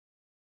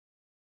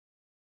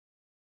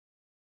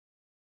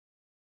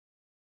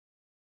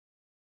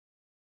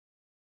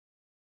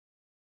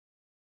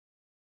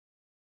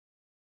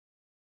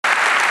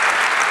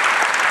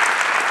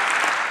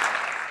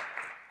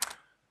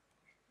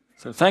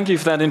So thank you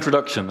for that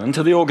introduction, and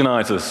to the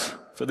organisers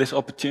for this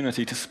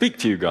opportunity to speak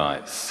to you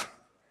guys.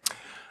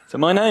 So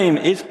my name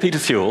is Peter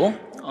Sewell.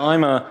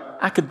 I'm an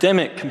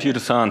academic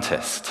computer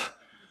scientist,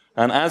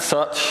 and as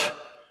such,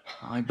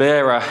 I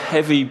bear a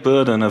heavy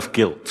burden of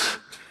guilt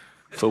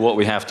for what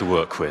we have to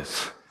work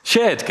with.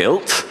 Shared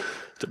guilt,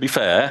 to be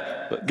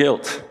fair, but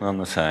guilt none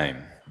the same.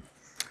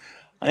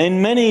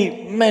 In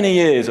many, many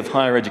years of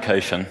higher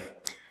education,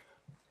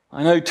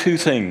 I know two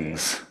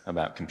things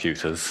about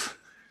computers.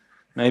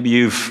 Maybe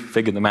you've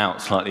figured them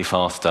out slightly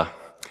faster.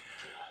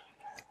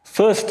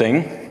 First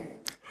thing,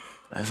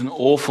 there's an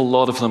awful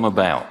lot of them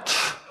about.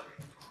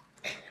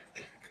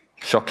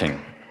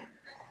 Shocking.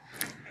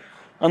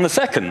 And the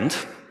second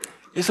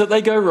is that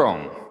they go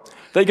wrong.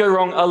 They go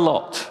wrong a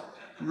lot.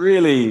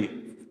 Really,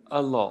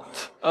 a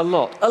lot.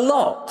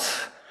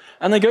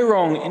 And they go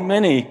wrong in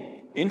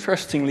many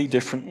interestingly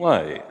different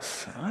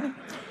ways. Right?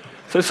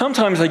 So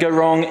sometimes they go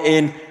wrong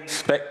in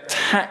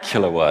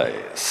spectacular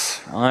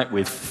ways, right,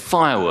 with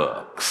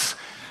fireworks.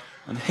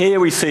 And here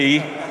we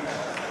see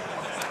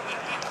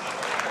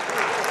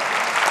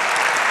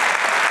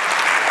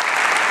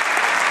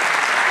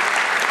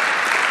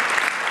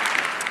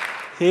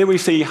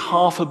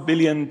 $500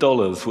 million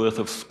worth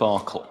of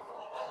sparkle.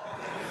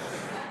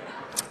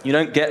 You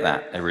don't get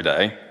that every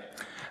day.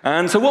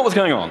 And so what was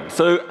going on?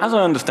 So as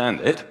I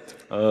understand it,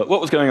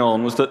 what was going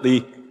on was that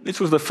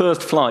this was the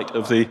first flight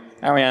of the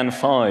Ariane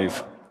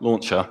 5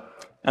 launcher,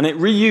 and it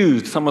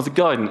reused some of the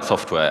guidance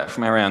software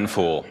from Ariane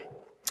 4.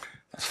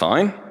 That's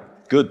fine.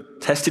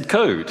 Good. Tested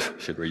code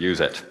should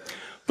reuse it.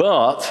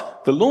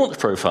 But the launch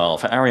profile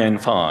for Ariane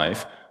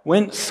 5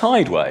 went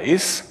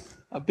sideways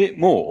a bit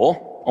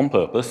more, on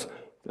purpose,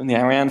 than the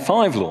Ariane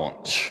 5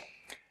 launch.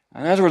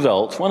 And as a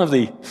result, one of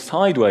the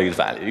sideways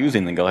values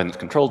in the guidance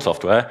control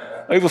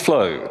software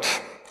overflowed.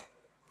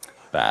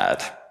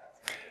 Bad.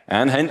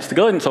 And hence the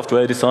guidance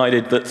software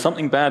decided that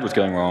something bad was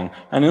going wrong,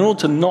 and in order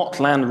to not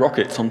land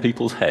rockets on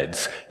people's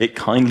heads, it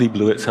kindly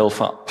blew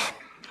itself up.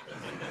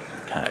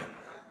 Okay.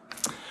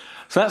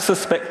 So that's the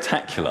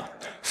spectacular.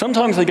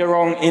 Sometimes they go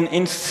wrong in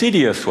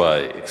insidious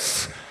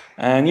ways.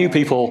 And you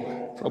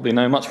people probably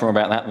know much more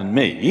about that than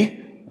me.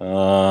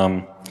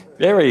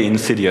 Very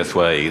insidious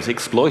ways,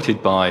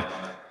 exploited by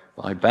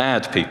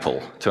bad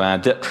people to our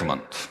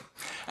detriment.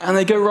 And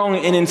they go wrong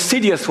in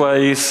insidious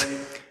ways,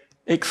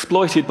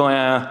 exploited by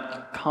our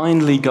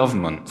kindly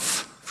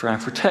governments for our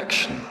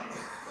protection.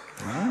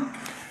 Right?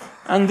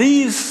 And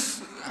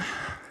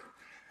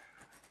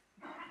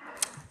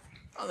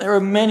there are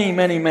many,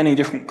 many, many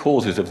different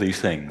causes of these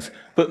things,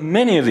 but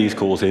many of these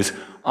causes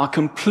are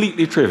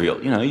completely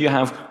trivial. You know, you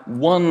have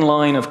one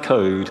line of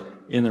code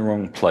in the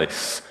wrong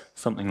place,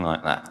 something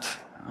like that.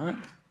 Right?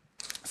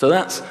 So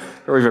that's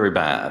very, very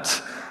bad.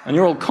 And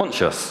you're all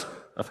conscious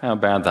of how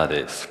bad that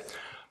is.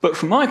 But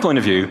from my point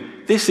of view,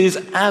 this is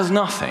as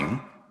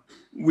nothing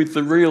with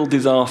the real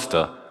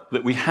disaster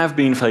that we have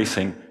been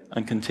facing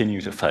and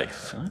continue to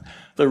face. Right?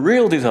 The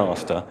real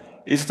disaster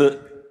is the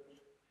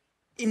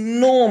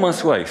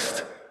enormous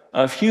waste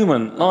of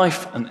human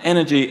life and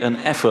energy and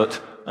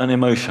effort and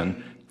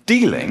emotion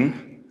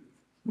dealing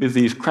with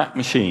these crap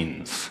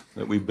machines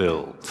that we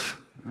build.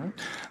 Right?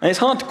 And it's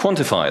hard to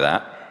quantify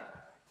that.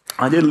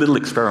 I did a little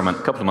experiment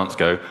a couple of months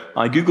ago.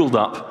 I Googled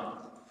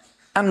up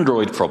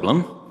Android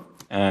problem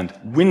and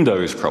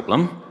Windows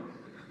problem,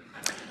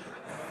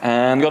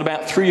 and got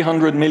about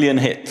 300 million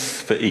hits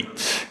for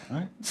each.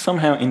 Right?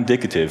 Somehow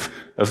indicative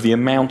of the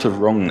amount of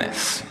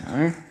wrongness. You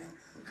know?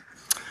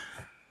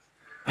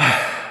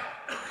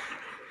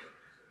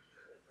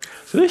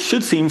 So this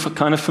should seem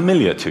kind of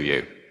familiar to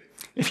you.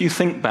 If you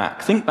think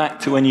back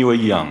to when you were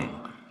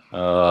young,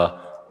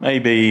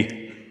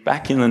 maybe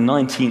back in the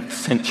 19th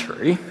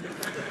century,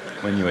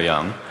 when you were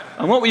young.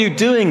 And what were you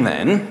doing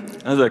then,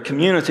 as a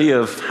community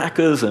of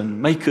hackers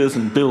and makers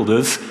and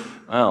builders?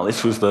 Well,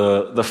 this was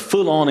the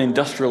full-on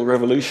industrial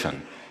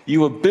revolution.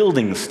 You were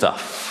building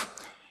stuff.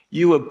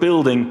 You were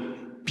building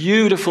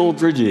beautiful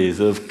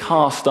bridges of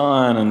cast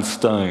iron and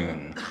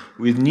stone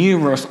with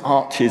numerous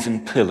arches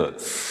and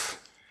pillars.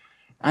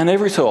 And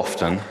every so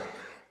often,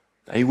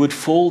 they would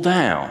fall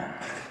down.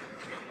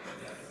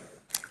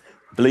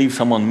 I believe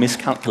someone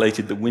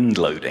miscalculated the wind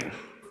loading.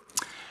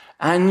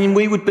 And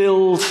we would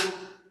build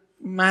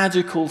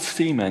magical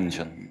steam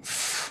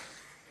engines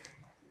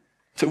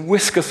to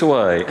whisk us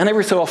away. And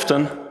every so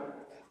often,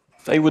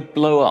 they would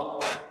blow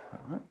up.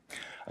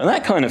 And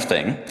that kind of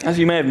thing, as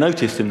you may have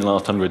noticed in the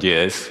last 100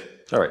 years,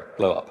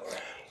 blow up.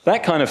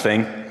 That kind of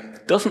thing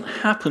doesn't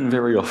happen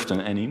very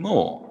often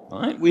anymore.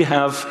 Right? We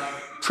have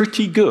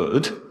pretty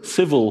good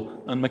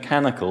civil and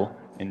mechanical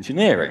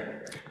engineering.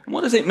 And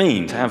what does it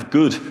mean to have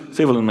good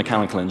civil and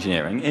mechanical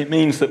engineering? It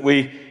means that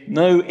we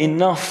know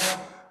enough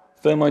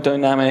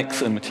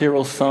thermodynamics and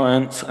material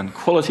science and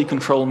quality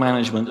control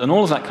management and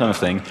all of that kind of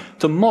thing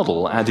to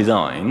model our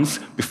designs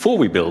before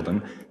we build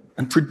them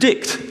and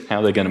predict how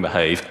they're going to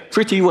behave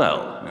pretty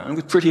well, you know,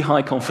 with pretty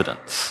high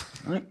confidence.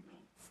 Right?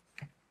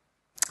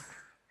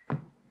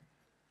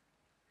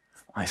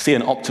 I see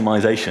an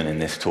optimization in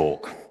this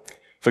talk.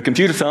 For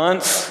computer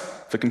science,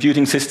 For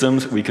computing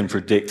systems, we can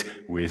predict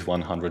with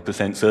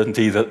 100%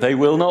 certainty that they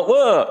will not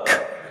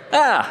work.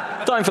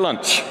 Time for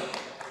lunch.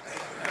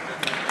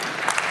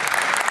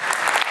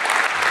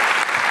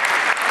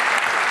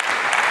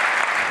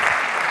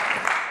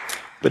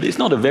 But it's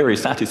not a very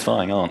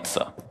satisfying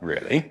answer,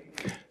 really.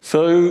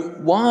 So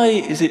why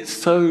is it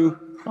so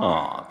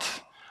hard?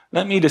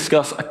 Let me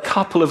discuss a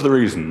couple of the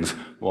reasons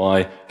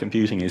why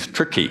computing is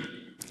tricky.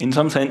 In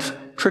some sense,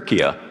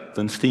 trickier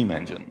than steam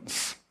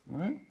engines.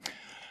 Right?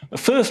 The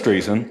first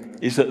reason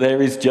is that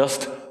there is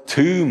just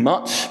too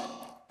much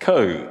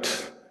code.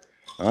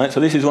 Right? So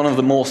this is one of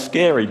the more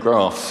scary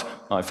graphs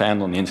I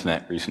found on the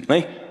internet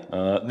recently.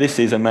 This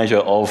is a measure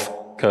of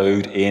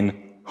code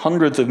in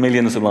hundreds of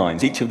millions of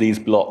lines. Each of these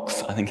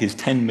blocks, I think, is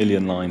 10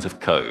 million lines of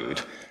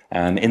code.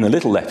 And in the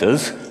little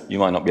letters, you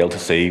might not be able to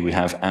see, we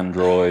have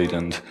Android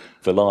and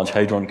the Large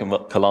Hadron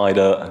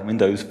Collider and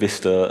Windows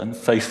Vista and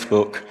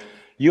Facebook,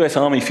 US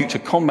Army Future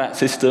Combat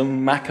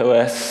System, Mac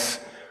OS,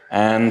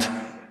 and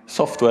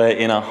software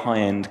in a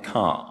high-end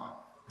car.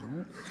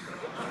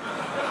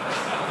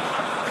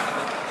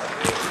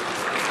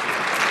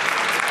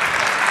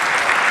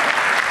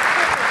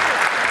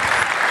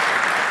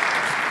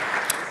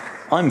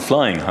 I'm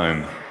flying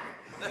home.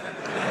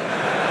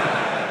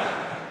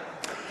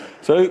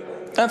 So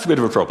that's a bit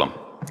of a problem,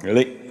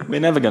 really.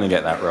 We're never going to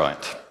get that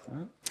right.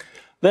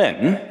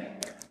 Then,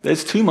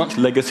 there's too much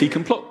legacy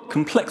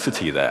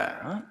complexity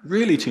there, right?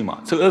 Really too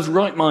much. So as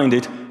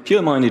right-minded,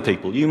 pure-minded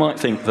people, you might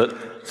think that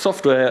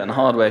software and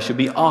hardware should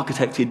be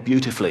architected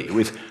beautifully,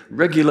 with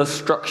regular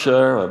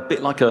structure, a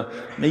bit like a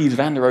Mies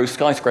van der Rohe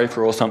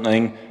skyscraper or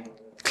something,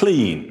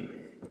 clean.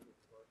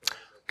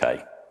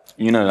 Okay,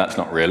 you know that's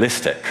not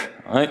realistic,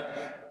 right?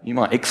 You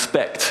might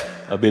expect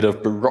a bit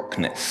of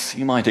baroqueness.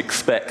 You might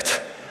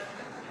expect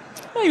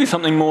maybe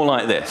something more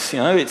like this. You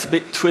know, it's a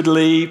bit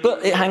twiddly,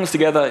 but it hangs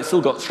together, it's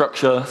still got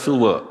structure, still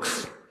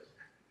works.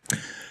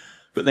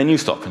 But then you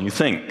stop and you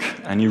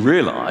think, and you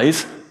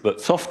realize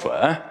that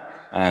software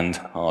and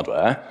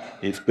hardware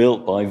is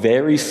built by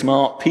very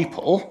smart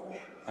people,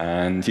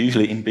 and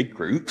usually in big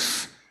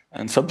groups,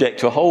 and subject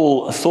to a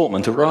whole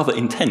assortment of rather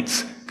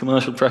intense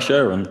commercial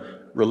pressure and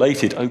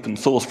related open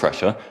source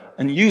pressure,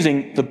 and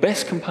using the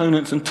best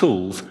components and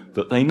tools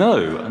that they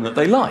know and that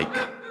they like.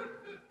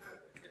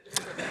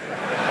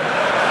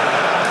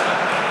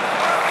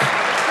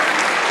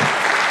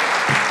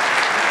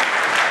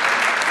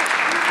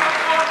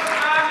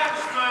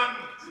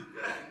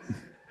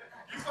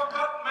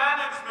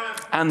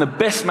 And the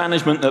best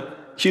management that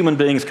human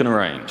beings can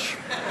arrange.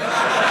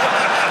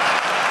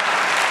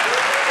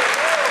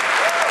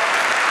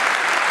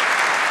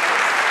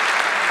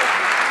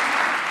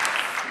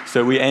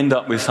 So we end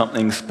up with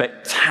something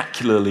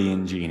spectacularly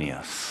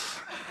ingenious.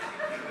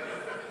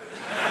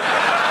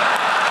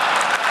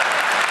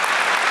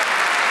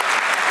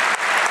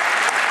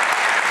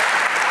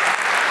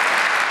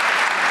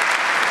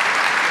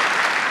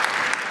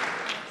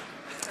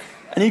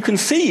 And you can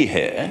see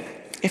here,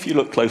 if you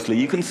look closely,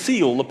 you can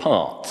see all the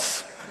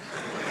parts.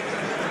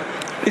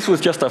 This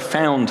was just a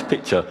found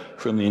picture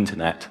from the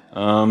internet.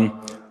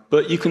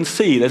 But you can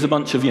see there's a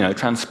bunch of,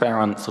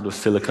 transparent sort of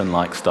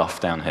silicon-like stuff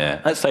down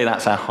here. Let's say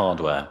that's our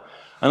hardware.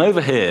 And over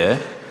here,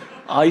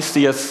 I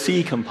see a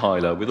C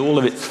compiler with all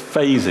of its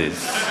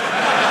phases.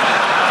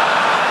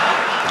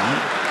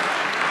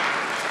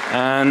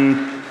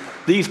 And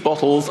these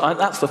bottles,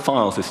 that's the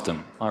file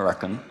system, I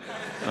reckon.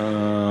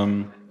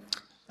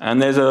 And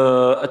there's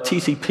a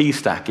TCP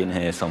stack in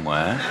here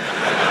somewhere.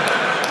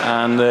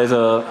 And there's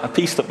a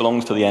piece that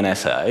belongs to the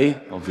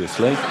NSA,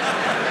 obviously.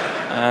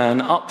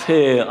 And up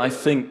here, there's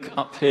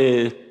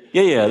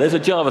a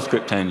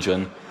JavaScript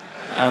engine,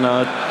 and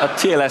a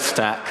TLS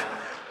stack,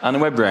 and a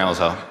web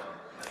browser.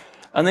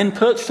 And then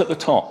perched at the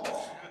top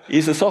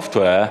is the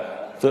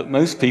software that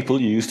most people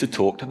use to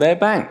talk to their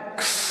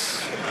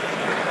banks.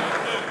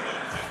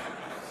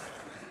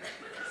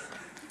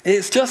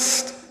 It's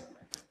just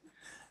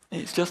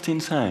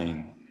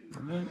insane.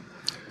 Right?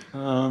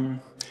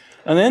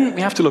 And then we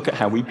have to look at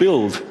how we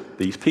build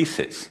these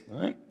pieces.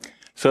 Right?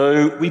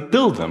 So we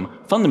build them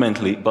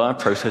fundamentally by a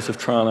process of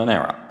trial and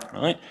error.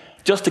 Right?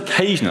 Just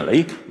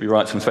occasionally, we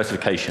write some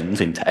specifications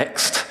in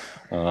text,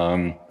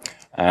 and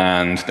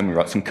then we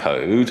write some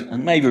code,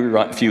 and maybe we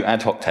write a few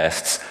ad hoc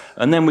tests,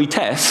 and then we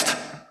test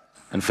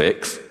and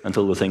fix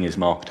until the thing is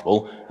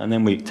marketable, and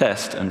then we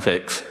test and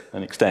fix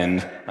and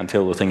extend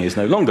until the thing is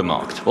no longer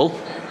marketable,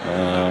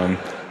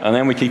 and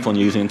then we keep on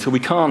using until we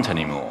can't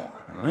anymore.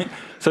 Right?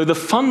 So the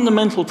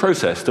fundamental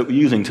process that we're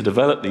using to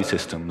develop these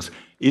systems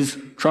is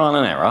trial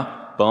and error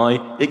by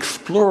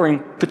exploring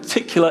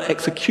particular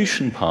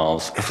execution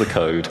paths of the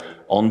code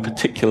on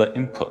particular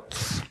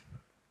inputs.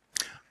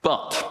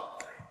 But,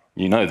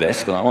 you know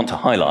this, but I want to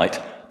highlight,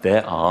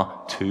 there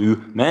are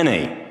too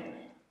many.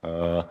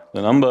 The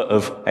number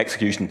of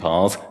execution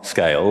paths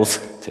scales,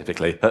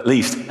 typically, at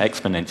least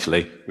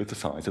exponentially with the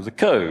size of the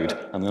code,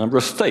 and the number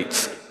of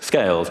states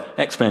scales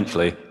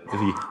exponentially with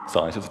the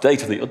size of the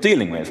data that you're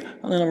dealing with,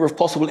 and the number of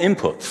possible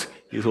inputs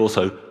is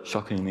also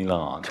shockingly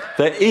large.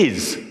 There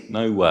is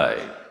no way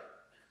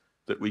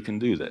that we can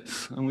do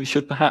this, and we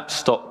should perhaps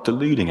stop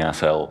deluding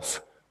ourselves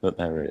that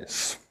there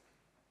is.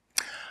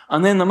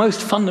 And then the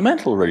most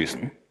fundamental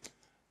reason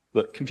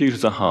that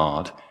computers are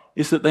hard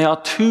is that they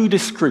are too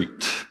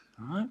discrete.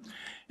 Right?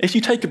 If you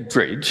take a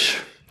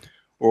bridge,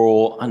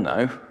 or, I don't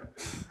know,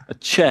 a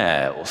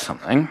chair or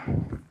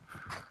something,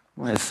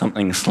 where's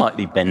something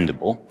slightly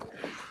bendable?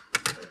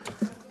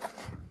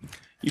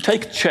 You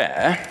take a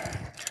chair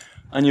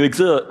and you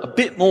exert a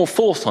bit more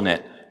force on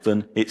it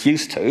than it's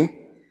used to.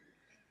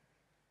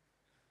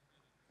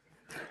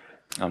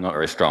 I'm not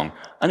very strong.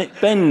 And it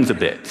bends a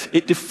bit.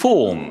 It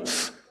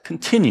deforms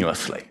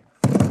continuously.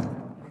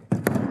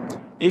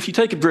 If you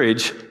take a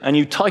bridge and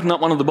you tighten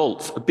up one of the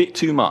bolts a bit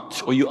too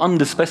much, or you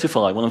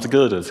underspecify one of the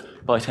girders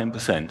by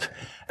 10%,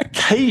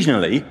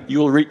 occasionally you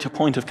will reach a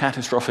point of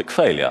catastrophic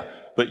failure,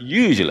 but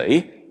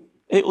usually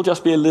it will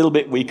just be a little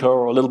bit weaker,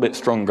 or a little bit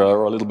stronger,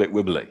 or a little bit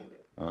wibbly.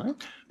 Right?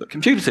 But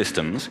computer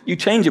systems, you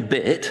change a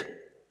bit,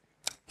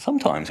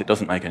 sometimes it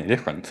doesn't make any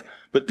difference,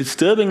 but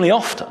disturbingly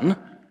often,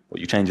 or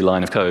you change a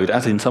line of code,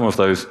 as in some of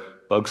those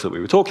bugs that we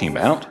were talking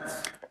about,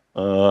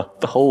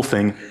 the whole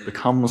thing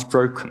becomes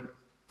broken.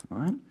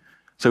 Right?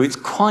 So it's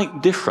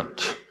quite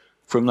different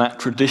from that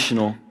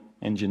traditional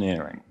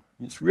engineering.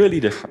 It's really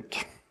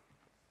different.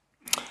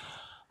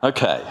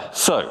 Okay,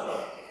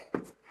 so,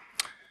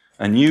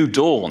 A New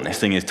Dawn, this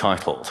thing is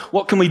titled.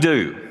 What can we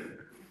do?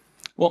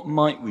 What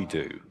might we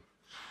do?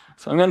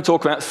 So I'm going to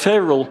talk about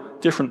several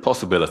different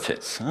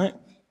possibilities. Right?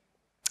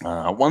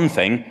 One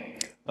thing,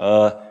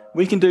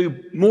 we can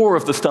do more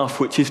of the stuff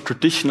which is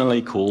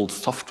traditionally called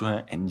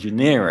software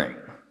engineering.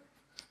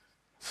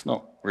 It's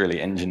not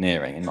really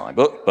engineering in my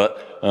book, but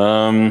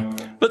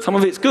some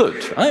of it's good.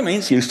 Right? I mean,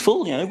 it's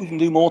useful. You know, we can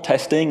do more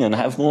testing and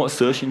have more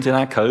assertions in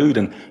our code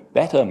and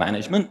better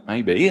management,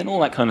 maybe, and all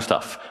that kind of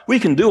stuff. We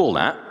can do all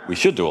that. We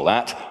should do all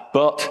that,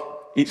 but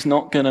it's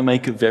not going to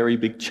make a very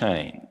big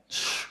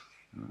change.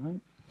 Right?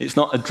 It's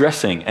not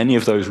addressing any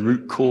of those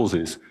root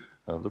causes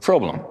of the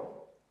problem.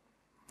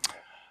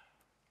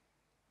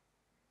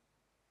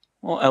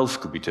 What else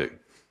could we do?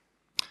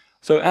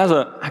 So as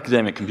an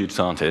academic computer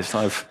scientist,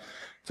 I've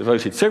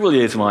devoted several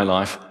years of my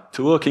life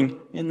to working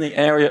in the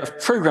area of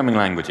programming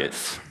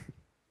languages.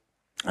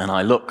 And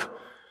I look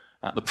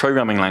at the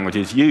programming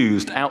languages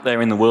used out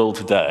there in the world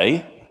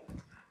today.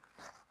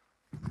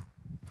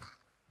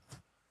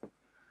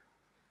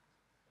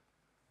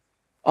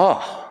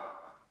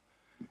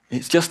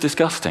 It's just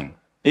disgusting.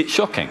 It's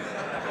shocking.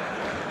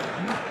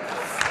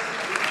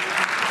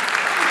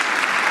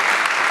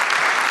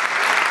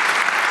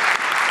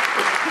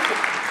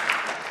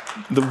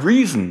 The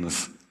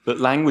reasons that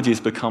languages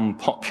become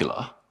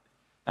popular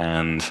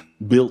and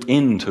built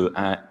into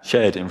our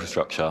shared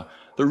infrastructure,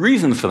 the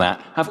reasons for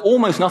that have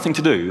almost nothing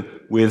to do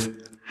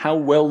with how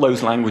well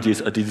those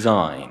languages are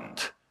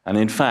designed, and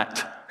in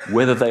fact,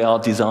 whether they are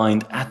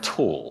designed at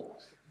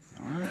all.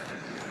 All right?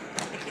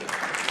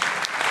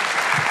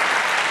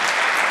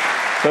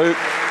 So,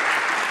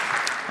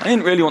 I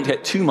didn't really want to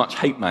get too much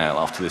hate mail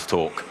after this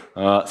talk,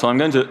 so I'm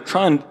going to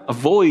try and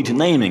avoid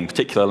naming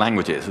particular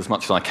languages as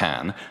much as I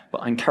can,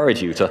 but I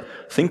encourage you to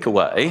think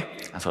away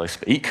as I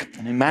speak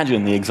and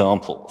imagine the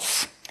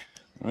examples.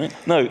 Right?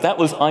 No, that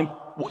was, I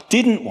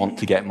didn't want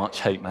to get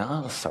much hate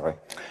mail. Oh, sorry.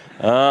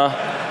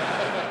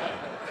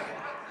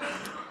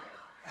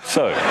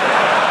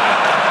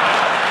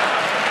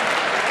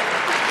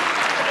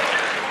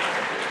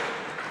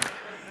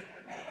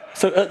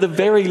 So at the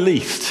very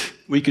least,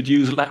 we could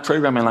use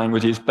programming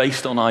languages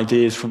based on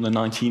ideas from the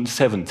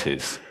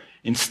 1970s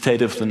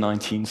instead of the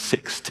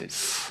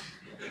 1960s.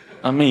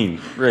 I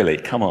mean, really,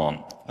 come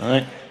on.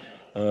 Right?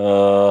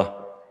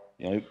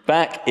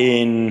 Back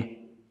in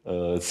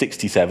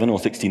 67 or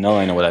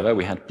 69 or whatever,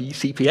 we had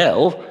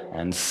BCPL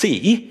and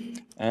C,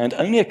 and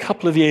only a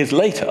couple of years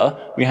later,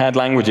 we had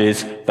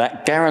languages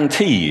that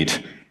guaranteed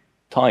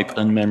type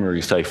and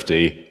memory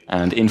safety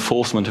and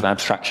enforcement of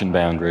abstraction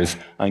boundaries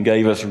and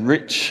gave us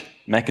rich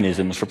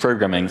mechanisms for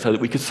programming so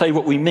that we could say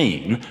what we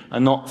mean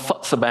and not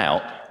futz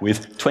about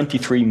with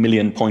 23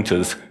 million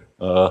pointers,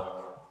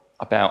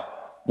 about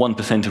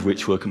 1% of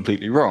which were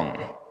completely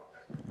wrong.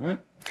 Right?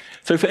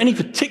 So for any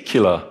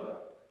particular,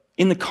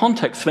 in the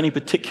context of any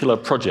particular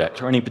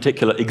project or any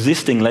particular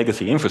existing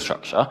legacy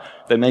infrastructure,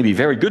 there may be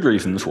very good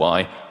reasons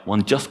why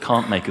one just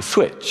can't make a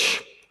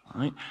switch.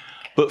 Right?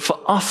 But for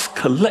us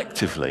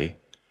collectively,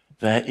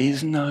 there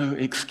is no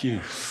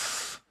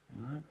excuse.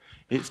 Right?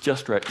 It's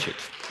just wretched.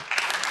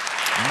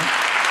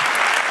 Right?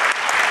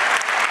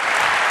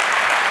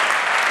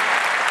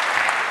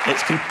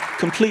 It's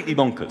completely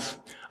bonkers.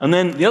 And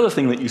then the other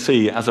thing that you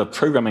see as a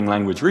programming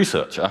language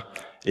researcher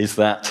is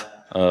that,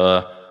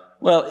 to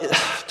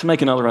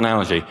make another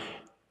analogy,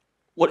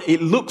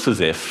 it looks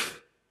as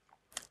if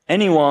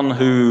anyone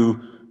who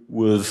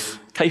was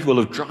capable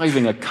of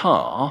driving a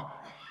car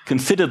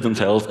considered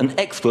themselves an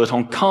expert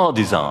on car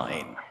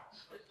design.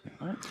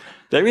 Right?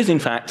 There is, in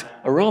fact,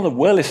 a rather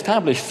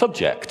well-established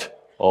subject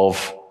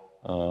of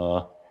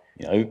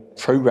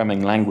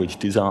programming language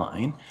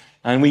design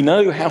And we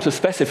know how to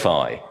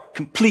specify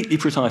completely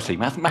precisely,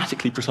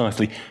 mathematically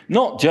precisely,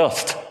 not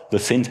just the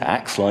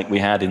syntax like we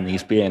had in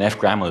these BNF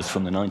grammars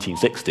from the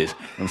 1960s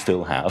and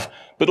still have,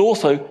 but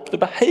also the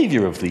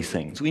behaviour of these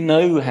things. We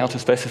know how to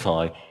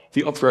specify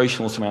the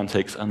operational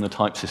semantics and the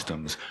type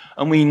systems.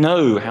 And we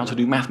know how to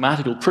do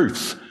mathematical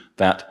proofs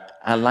that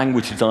our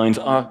language designs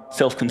are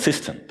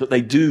self-consistent, that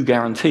they do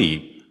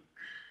guarantee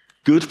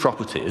good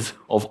properties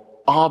of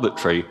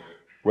arbitrary,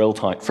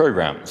 well-typed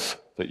programs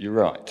that you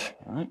write.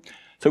 Right?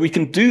 So we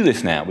can do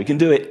this now. We can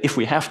do it, if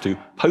we have to,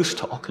 post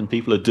hoc, and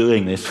people are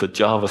doing this for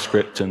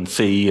JavaScript and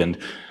C and,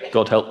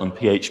 God help them,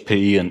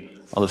 PHP and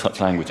other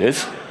such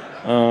languages.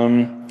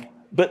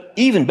 But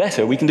even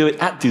better, we can do it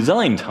at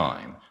design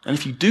time. And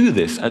if you do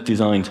this at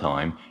design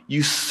time,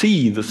 you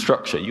see the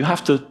structure. You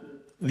have to,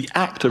 the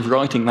act of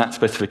writing that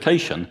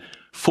specification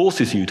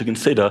forces you to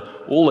consider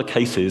all the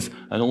cases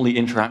and all the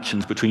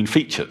interactions between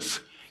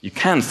features. You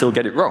can still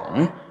get it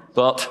wrong,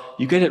 but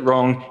you get it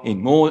wrong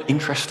in more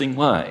interesting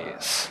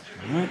ways.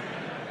 Right.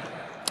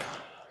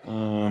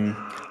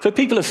 So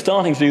people are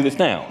starting to do this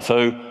now.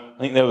 So I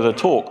think there was a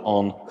talk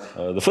on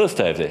the first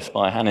day of this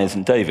by Hannes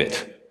and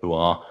David, who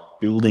are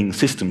building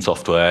system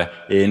software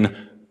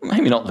in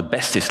maybe not the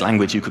bestest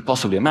language you could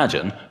possibly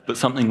imagine, but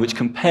something which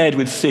compared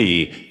with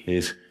C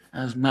is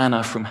as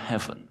manna from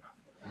heaven.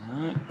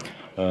 Right.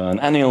 And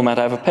Anil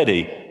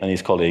Madhavapedi and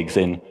his colleagues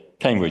in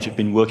Cambridge have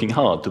been working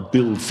hard to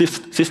build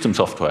system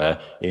software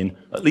in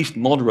at least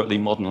moderately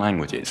modern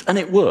languages. And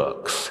it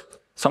works.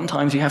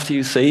 Sometimes you have to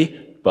use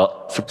C,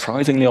 but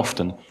surprisingly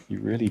often you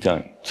really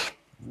don't.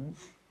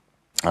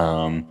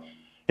 So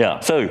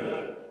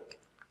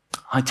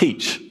I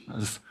teach,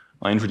 as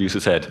my introducer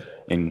said,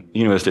 in the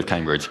University of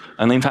Cambridge.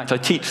 And in fact, I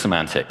teach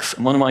semantics.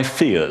 And one of my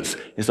fears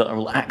is that I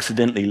will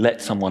accidentally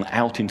let someone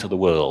out into the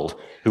world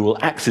who will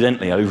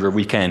accidentally, over a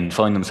weekend,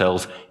 find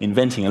themselves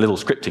inventing a little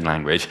scripting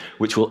language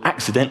which will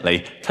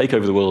accidentally take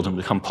over the world and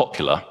become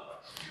popular.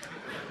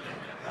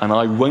 And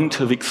I won't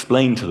have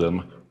explained to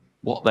them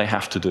what they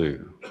have to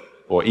do,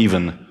 or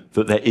even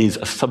that there is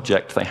a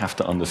subject they have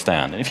to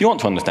understand. And if you want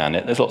to understand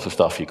it, there's lots of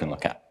stuff you can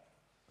look at.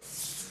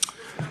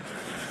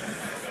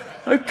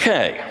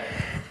 Okay.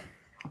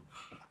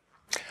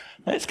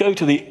 Let's go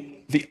to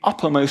the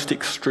uppermost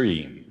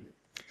extreme.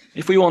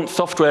 If we want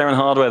software and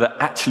hardware that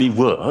actually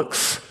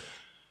works,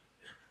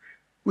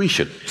 we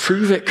should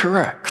prove it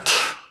correct.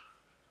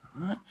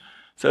 Right?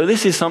 So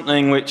this is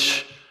something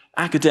which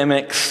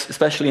academics,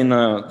 especially in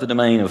the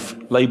domain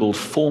of labeled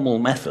formal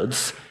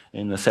methods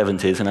in the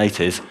 70s and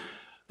 80s,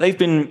 they've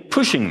been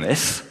pushing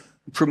this,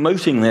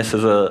 promoting this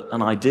as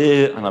an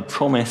idea and a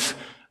promise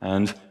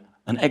and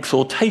an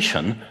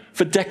exhortation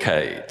for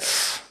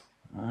decades.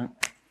 Right?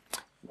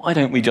 Why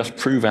don't we just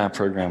prove our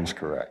programs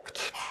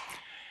correct?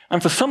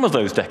 And for some of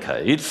those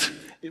decades,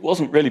 it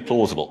wasn't really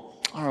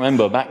plausible. I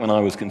remember back when I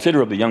was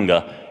considerably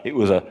younger, it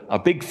was a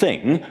big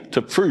thing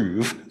to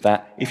prove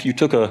that if you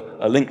took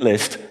a linked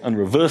list and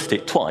reversed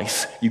it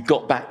twice, you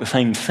got back the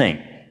same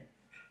thing.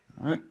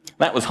 Right?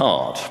 That was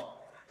hard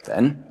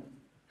then.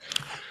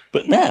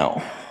 But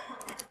now,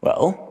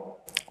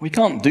 well, we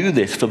can't do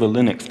this for the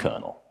Linux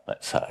kernel,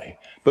 let's say.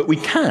 But we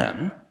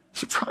can,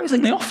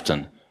 surprisingly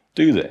often,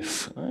 do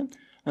this. Right?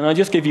 And I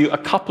just give you a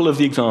couple of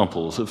the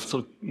examples of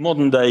sort of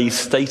modern-day,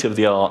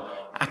 state-of-the-art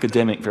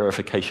academic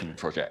verification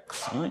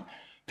projects. Right?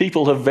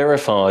 People have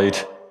verified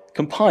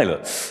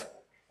compilers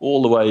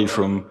all the way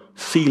from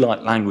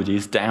C-like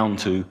languages down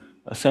to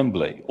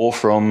assembly, or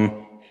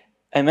from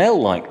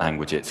ML-like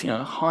languages,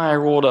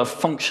 higher-order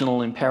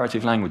functional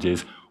imperative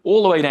languages,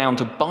 all the way down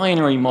to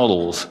binary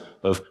models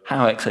of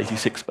how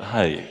x86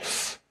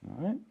 behaves.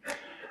 Right?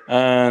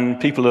 And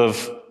people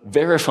have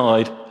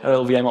verified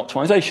LLVM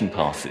optimization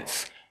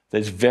passes.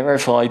 There's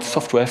verified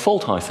software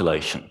fault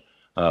isolation,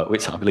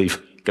 which I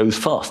believe goes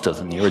faster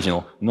than the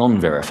original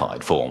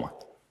non-verified form.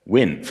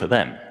 Win for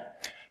them.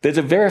 There's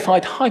a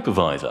verified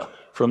hypervisor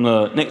from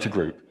the NICTA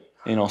group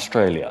in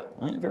Australia.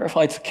 Right?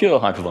 Verified secure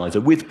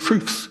hypervisor with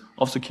proofs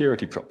of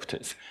security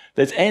properties.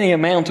 There's any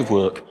amount of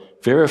work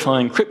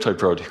verifying crypto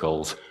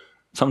protocols,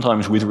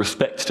 sometimes with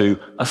respect to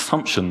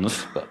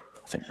assumptions, but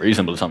I think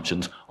reasonable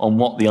assumptions, on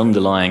what the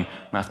underlying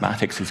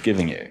mathematics is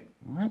giving you.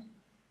 Right?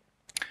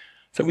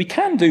 So we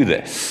can do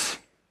this.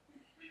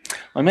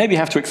 I maybe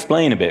have to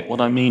explain a bit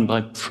what I mean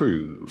by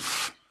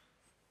prove.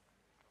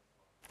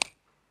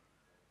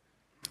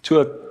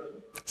 To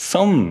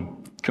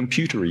some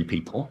computery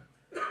people,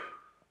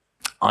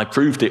 I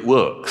proved it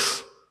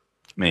works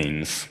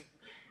means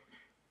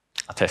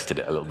I tested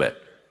it a little bit.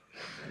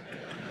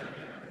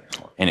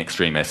 In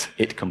extremis,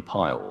 it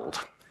compiled.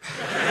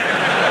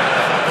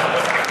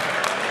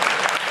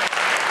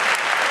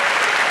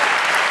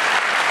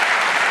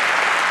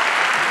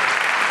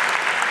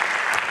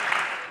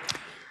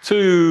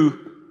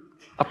 To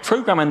a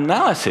program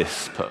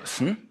analysis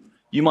person,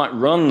 you might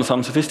run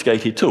some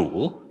sophisticated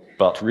tool,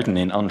 but written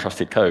in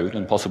untrusted code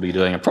and possibly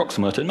doing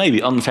approximate and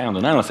maybe unsound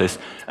analysis,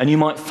 and you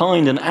might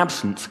find an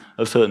absence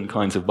of certain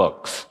kinds of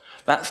bugs.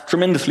 That's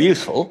tremendously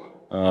useful.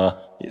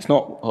 It's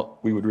not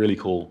what we would really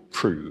call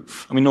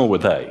prove. I mean, nor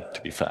would they,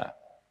 to be fair.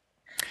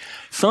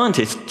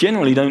 Scientists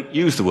generally don't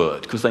use the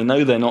word because they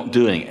know they're not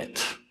doing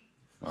it.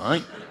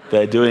 Right?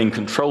 They're doing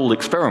controlled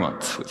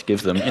experiments, which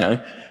gives them,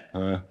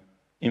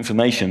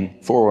 information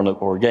for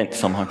or against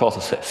some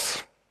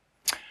hypothesis.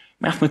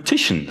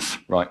 Mathematicians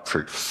write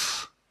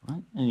proofs.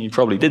 Right? And you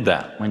probably did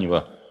that when you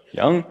were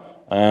young.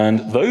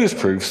 And those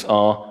proofs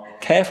are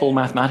careful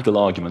mathematical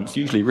arguments,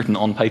 usually written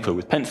on paper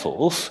with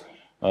pencils.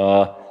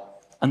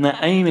 And their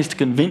aim is to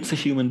convince a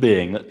human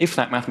being that if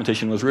that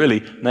mathematician was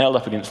really nailed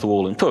up against the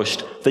wall and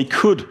pushed, they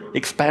could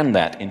expand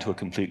that into a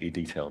completely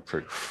detailed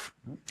proof.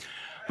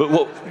 But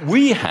what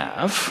we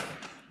have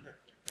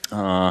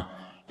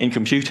in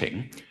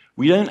computing,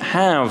 we don't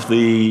have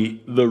the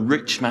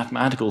rich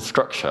mathematical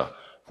structure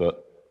that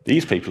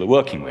these people are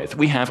working with.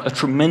 We have a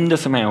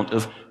tremendous amount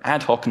of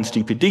ad hoc and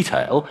stupid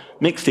detail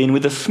mixed in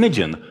with a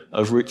smidgen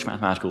of rich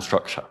mathematical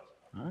structure.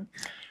 Right?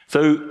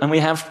 And we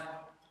have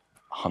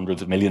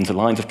hundreds of millions of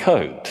lines of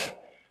code.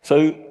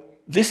 So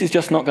this is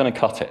just not going to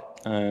cut it.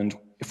 And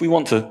if we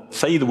want to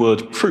say the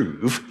word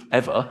prove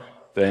ever,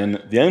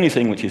 then the only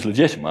thing which is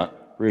legitimate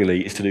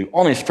really is to do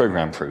honest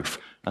program proof.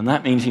 And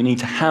that means you need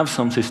to have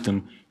some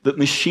system that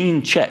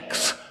machine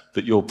checks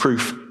that your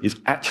proof is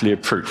actually a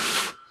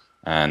proof.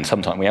 And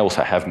sometimes we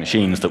also have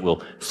machines that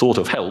will sort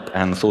of help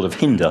and sort of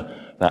hinder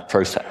that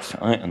process.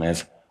 Right? And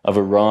there's a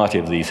variety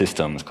of these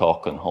systems,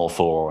 Koch and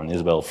Hall and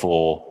Isabelle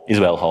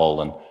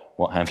Hall and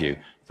what have you,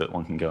 that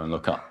one can go and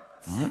look up.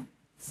 Right?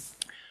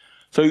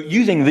 So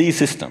using these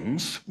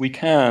systems, we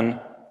can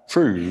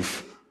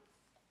prove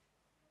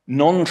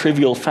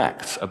non-trivial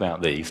facts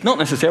about these. Not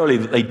necessarily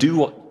that they do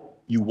what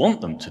you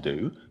want them to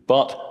do,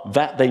 but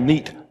that they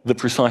meet the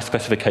precise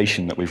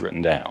specification that we've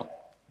written down.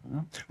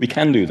 We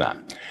can do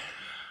that.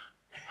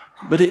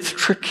 But it's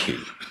tricky.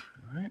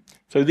 Right?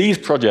 So these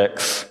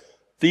projects,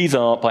 these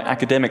are, by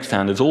academic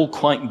standards, all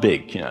quite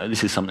big.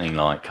 This is something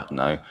like,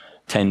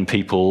 10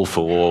 people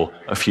for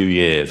a few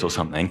years or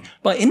something.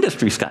 By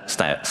industry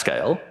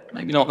scale,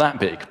 maybe not that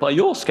big. By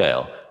your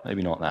scale,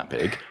 maybe not that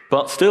big.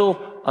 But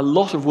still a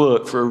lot of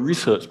work for a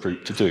research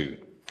group to do.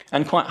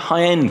 And quite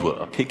high-end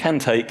work. It can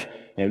take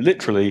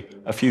literally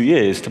a few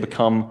years to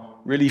become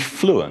really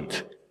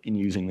fluent in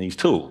using these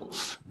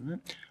tools.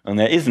 And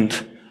there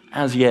isn't,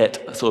 as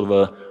yet, a sort of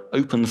an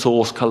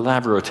open-source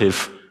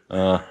collaborative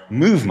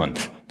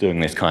movement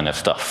doing this kind of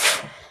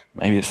stuff.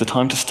 Maybe it's the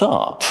time to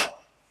start.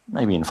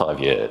 Maybe in 5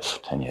 years,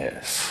 10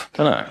 years.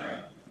 Don't know.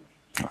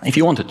 If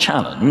you want a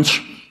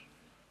challenge,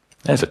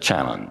 there's a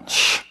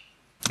challenge.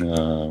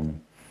 But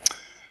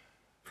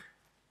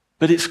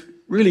it's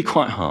really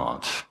quite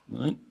hard.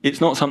 Right? It's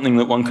not something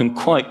that one can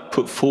quite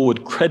put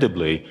forward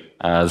credibly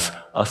as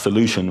a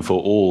solution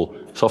for all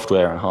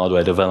software and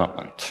hardware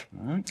development.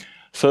 Right?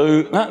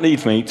 So that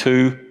leads me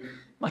to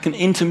like an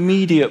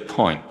intermediate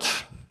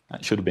point.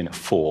 That should have been a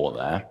 4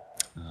 there.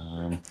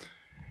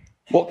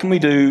 What can we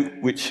do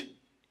which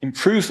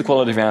improves the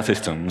quality of our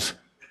systems,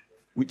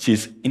 which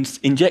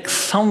injects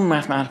some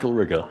mathematical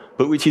rigor,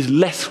 but which is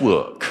less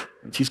work,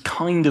 which is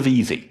kind of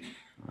easy.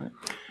 Right?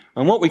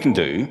 And what we can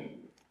do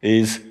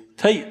is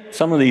take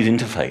some of these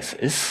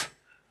interfaces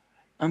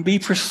and be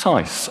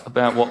precise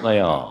about what they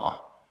are.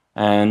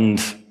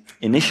 And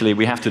initially,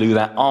 we have to do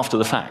that after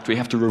the fact. We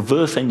have to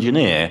reverse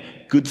engineer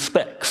good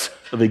specs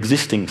of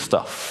existing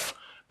stuff.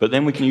 But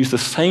then we can use the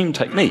same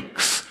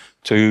techniques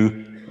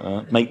to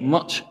make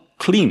much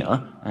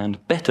cleaner and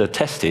better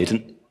tested,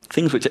 and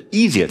things which are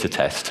easier to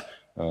test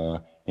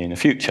in the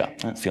future.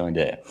 That's the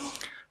idea.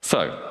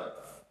 So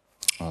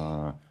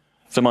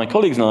my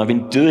colleagues and I have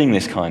been doing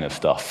this kind of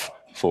stuff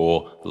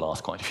for the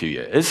last quite a few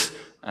years,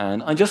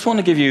 and I just want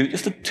to give you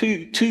just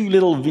two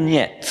little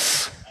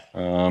vignettes,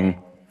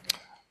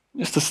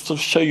 just to sort of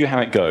show you how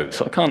it goes.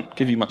 So I can't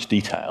give you much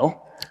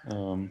detail.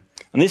 And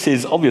this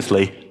is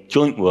obviously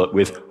joint work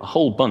with a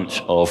whole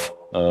bunch of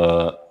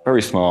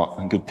very smart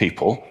and good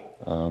people,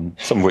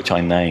 some of which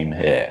I name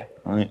here.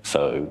 Right?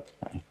 So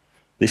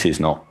this is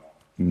not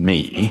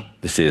me,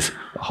 this is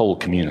a whole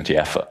community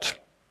effort.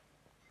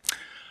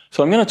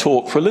 So I'm going to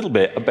talk for a little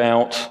bit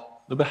about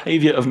the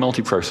behaviour of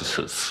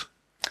multiprocessors,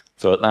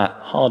 so at that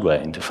hardware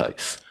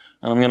interface.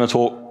 And I'm going to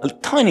talk a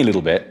tiny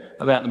little bit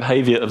about the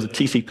behaviour of the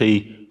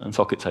TCP and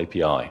sockets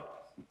API,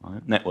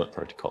 right? Network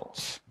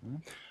protocols.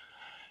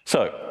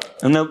 So,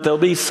 and there'll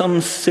be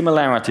some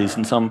similarities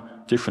and some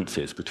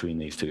differences between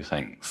these two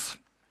things.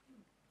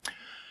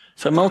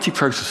 So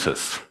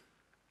multiprocessors.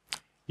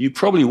 You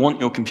probably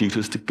want your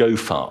computers to go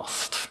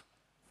fast.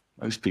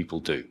 Most people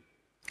do.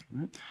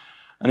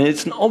 And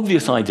it's an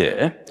obvious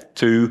idea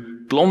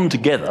to glom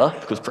together,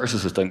 because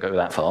processors don't go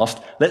that fast,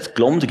 let's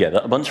glom together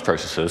a bunch of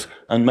processors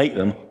and make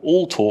them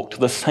all talk to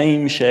the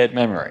same shared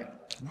memory.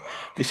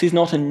 This is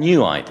not a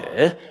new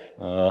idea.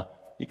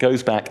 It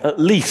goes back at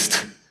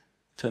least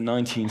to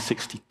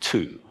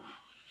 1962,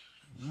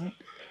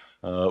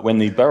 when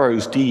the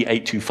Burroughs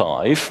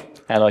D825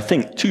 had, I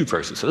think, 2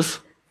 processors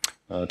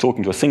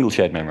talking to a single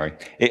shared memory.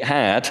 It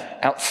had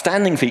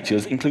outstanding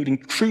features, including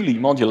truly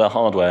modular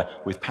hardware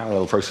with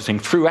parallel processing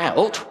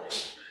throughout,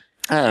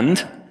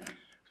 and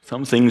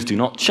some things do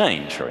not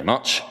change very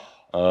much.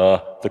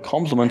 the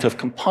complement of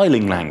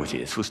compiling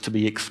languages was to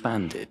be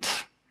expanded.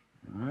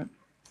 All right.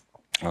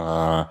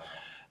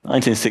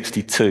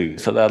 1962,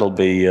 so that'll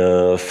be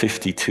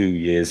 52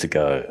 years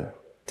ago.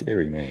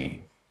 Deary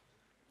me.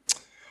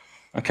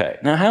 Okay,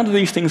 now how do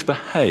these things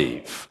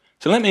behave?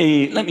 So let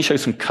me show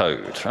some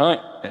code, right?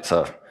 It's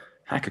a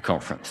hacker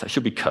conference, there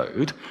should be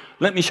code.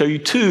 Let me show you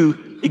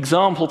two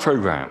example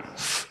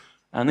programs.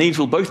 And these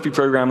will both be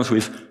programs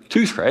with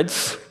two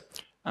threads,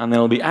 and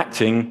they'll be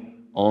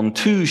acting on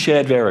two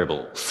shared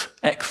variables,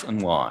 x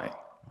and y.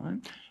 Right?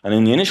 And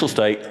in the initial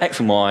state, x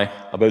and y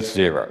are both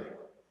 0.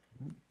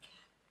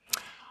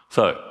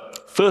 So,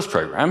 first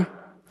program,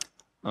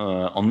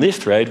 on this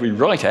thread we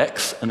write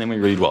x and then we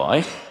read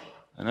y,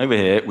 and over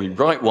here we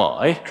write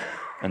y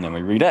and then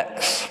we read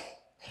x.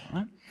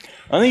 Right?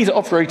 And these are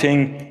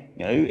operating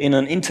in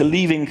an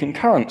interleaving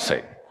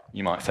concurrency,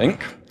 you might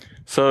think.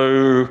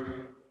 So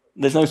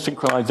there's no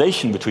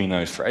synchronization between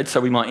those threads, so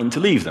we might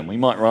interleave them. We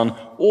might run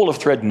all of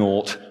thread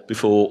 0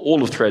 before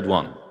all of thread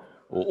 1,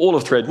 or all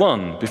of thread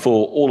 1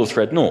 before all of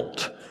thread 0,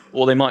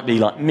 or they might be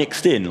like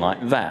mixed in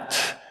like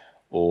that,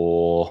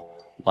 or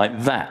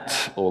like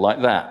that, or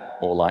like that,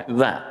 or like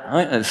that.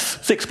 Right? There's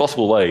 6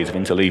 possible ways of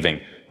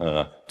interleaving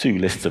two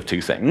lists of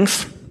two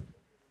things.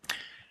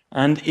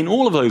 And in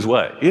all of those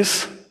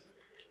ways,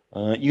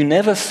 you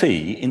never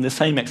see in the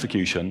same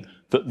execution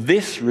that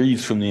this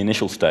reads from the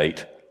initial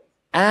state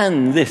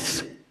and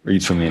this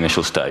reads from the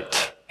initial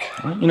state.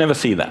 Right? You never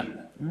see that.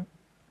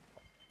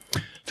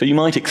 So you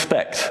might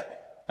expect,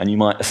 and you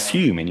might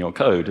assume in your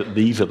code, that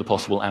these are the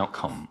possible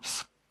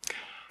outcomes.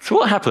 So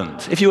what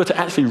happens if you were to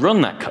actually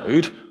run that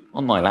code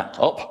on my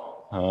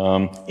laptop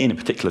in a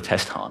particular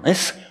test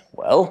harness?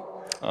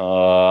 Well,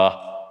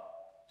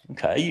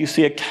 okay, you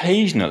see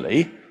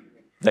occasionally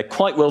they're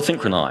quite well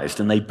synchronized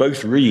and they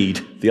both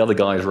read the other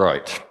guy's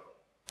right.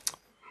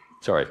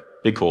 Sorry,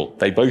 big call.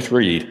 They both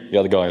read the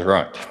other guy's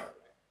right.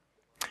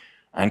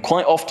 And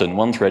quite often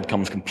one thread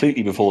comes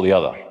completely before the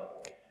other.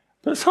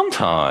 But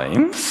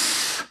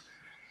sometimes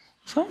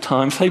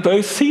they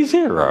both see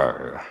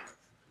 0.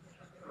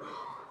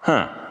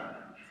 Huh.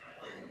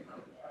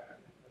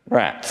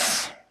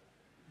 Rats.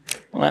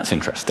 Well, that's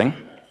interesting.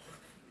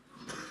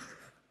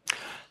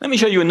 Let me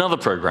show you another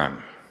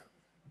program.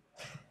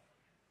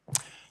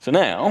 So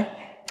now,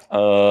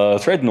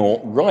 thread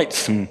 0 writes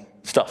some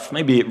stuff.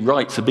 Maybe it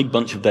writes a big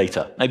bunch of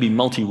data, maybe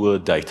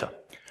multi-word data.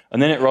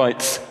 And then it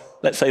writes,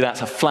 let's say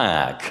that's a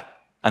flag,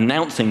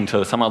 announcing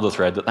to some other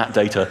thread that that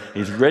data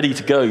is ready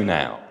to go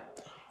now.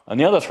 And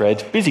the other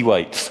thread busy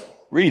waits,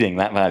 reading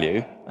that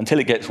value until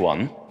it gets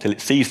 1, till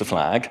it sees the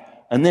flag,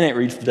 and then it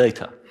reads the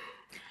data.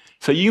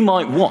 So you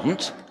might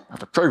want,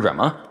 as a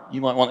programmer, you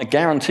might want a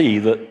guarantee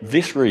that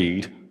this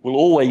read will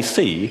always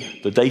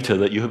see the data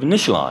that you have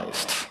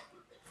initialized.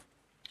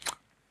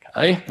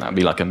 Okay, that would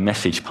be like a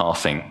message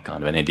passing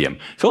kind of an idiom.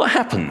 So what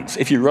happens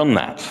if you run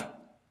that?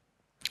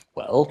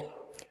 Well,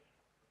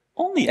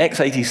 on the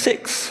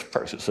x86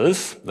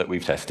 processors that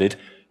we've tested,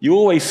 you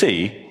always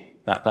see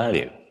that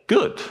value.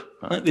 Good.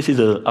 Right? This is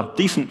a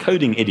decent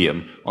coding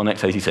idiom on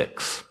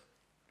x86,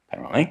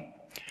 apparently.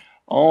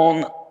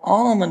 On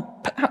ARM and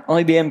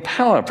IBM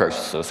Power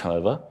processors,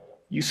 however,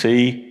 you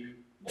see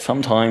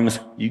sometimes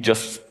you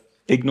just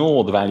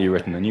ignore the value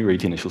written and you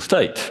read the initial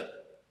state.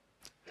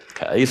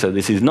 Okay, so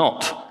this is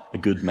not a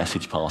good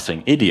message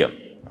passing idiom,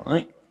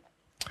 right?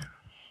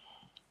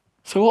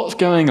 So what's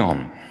going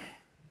on?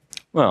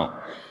 Well,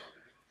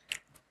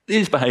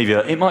 this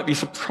behavior, it might be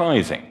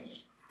surprising.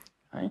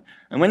 Okay?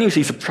 And when you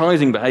see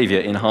surprising behavior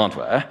in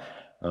hardware,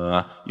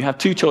 you have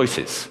two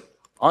choices.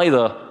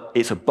 Either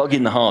it's a bug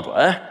in the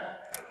hardware,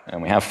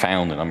 and we have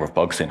found a number of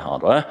bugs in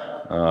hardware.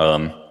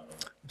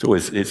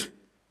 It's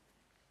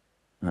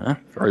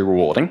very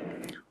rewarding.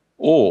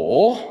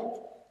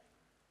 Or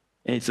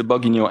it's a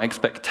bug in your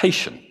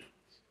expectation.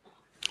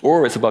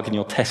 Or it's a bug in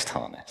your test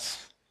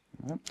harness.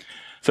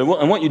 So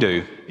what you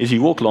do is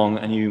you walk along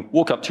and you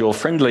walk up to your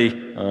friendly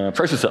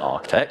processor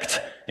architect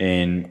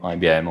in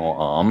IBM or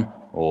ARM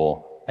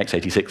or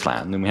x86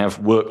 land, and we have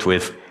worked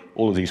with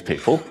all of these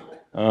people,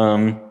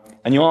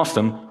 and you ask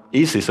them,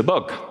 is this a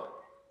bug?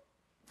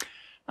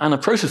 And a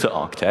processor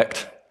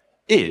architect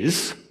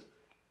is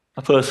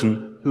a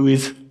person who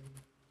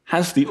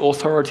has the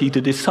authority to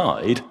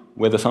decide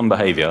whether some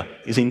behavior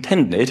is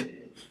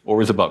intended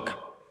or is a bug.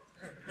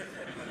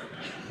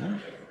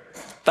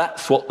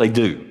 That's what they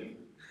do,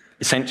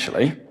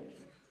 essentially.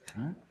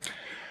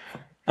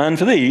 And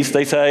for these,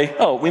 they say,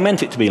 oh, we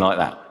meant it to be like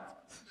that.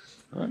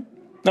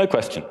 No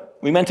question.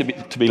 We meant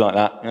it to be like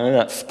that.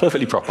 That's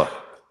perfectly proper.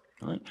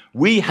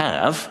 We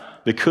have,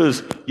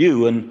 because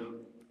you and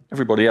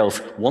everybody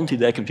else wanted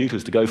their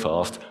computers to go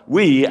fast,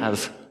 we,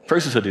 as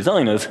processor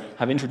designers,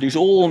 have introduced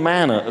all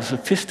manner of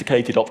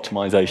sophisticated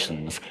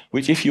optimizations,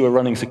 which if you were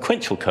running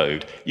sequential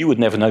code, you would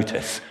never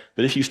notice.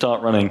 But if you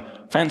start running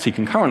fancy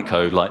concurrent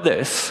code like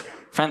this,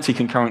 fancy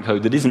concurrent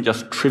code that isn't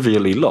just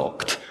trivially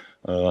locked,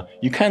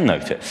 you can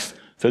notice.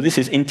 So this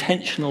is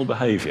intentional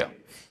behavior.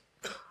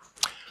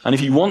 And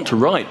if you want to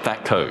write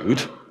that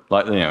code,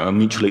 like a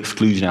mutual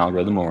exclusion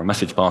algorithm or a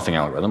message passing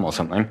algorithm or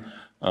something,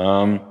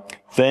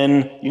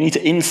 then you need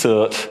to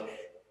insert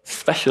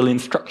special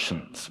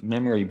instructions,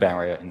 memory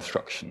barrier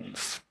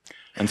instructions.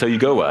 And so you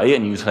go away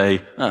and you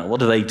say, oh, what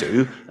do they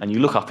do? And you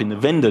look up in the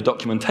vendor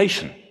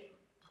documentation.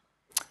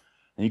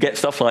 And you get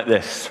stuff like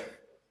this.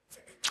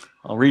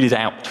 I'll read it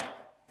out.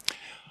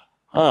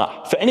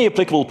 For any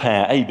applicable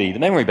pair AB, the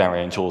memory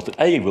barrier ensures that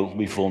A will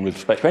be performed with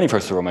respect to any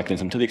processor or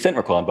mechanism to the extent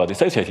required by the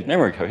associated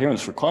memory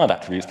coherence required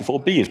attributes before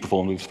B is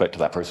performed with respect to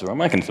that processor or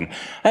mechanism.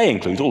 A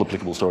includes all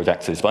applicable storage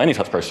accesses by any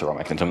such processor or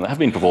mechanism that have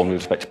been performed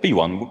with respect to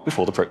B1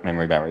 before the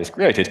memory barrier is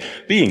created.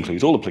 B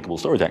includes all applicable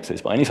storage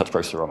accesses by any such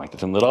processor or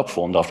mechanism that are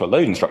performed after a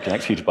load instruction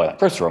executed by that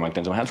processor or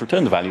mechanism has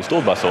returned the value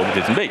stored by store that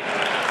is in B.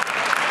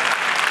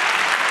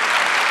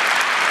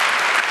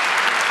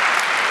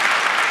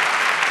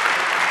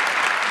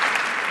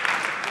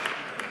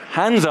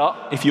 Hands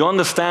up if you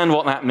understand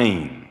what that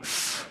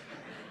means.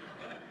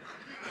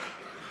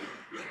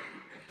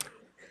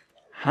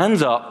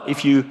 Hands up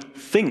if you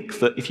think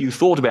that if you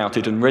thought about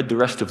it and read the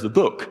rest of the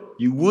book,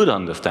 you would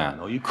understand,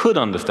 or you could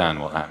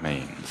understand what that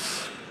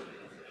means.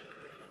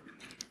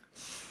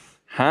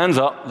 Hands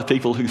up the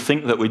people who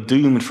think that we're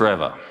doomed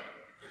forever.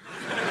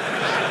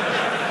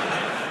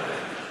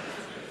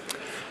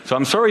 So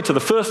I'm sorry to the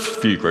first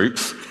few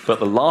groups, but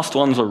the last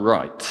ones are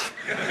right.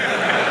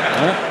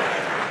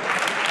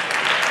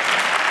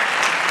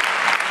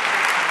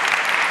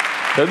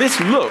 So this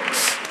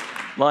looks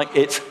like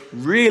it's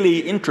really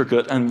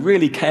intricate and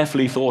really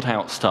carefully thought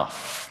out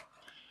stuff.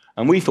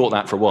 And we thought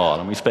that for a while,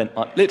 and we spent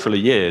literally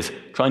years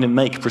trying to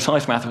make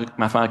precise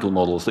mathematical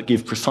models that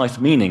give precise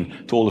meaning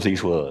to all of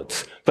these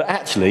words. But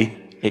actually,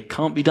 it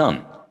can't be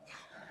done.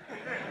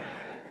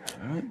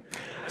 All right?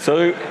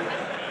 So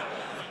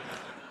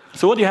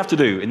what do you have to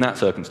do in that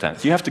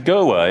circumstance? You have to go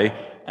away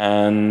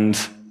and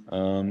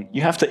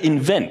you have to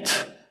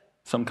invent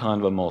some kind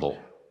of a model.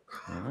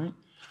 All right?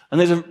 And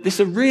this is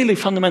a really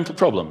fundamental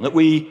problem, that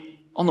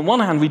on the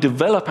one hand, we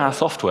develop our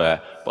software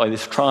by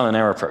this trial and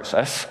error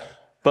process,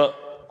 but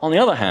on the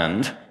other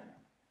hand,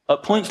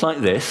 at points like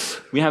this,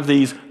 we have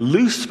these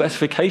loose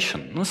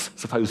specifications,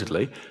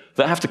 supposedly,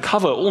 that have to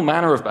cover all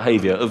manner of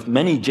behavior of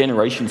many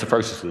generations of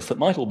processors that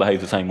might all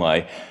behave the same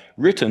way,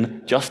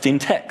 written just in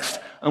text.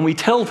 And we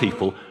tell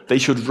people they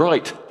should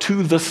write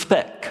to the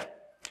spec.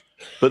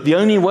 But the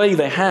only way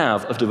they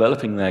have of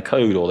developing their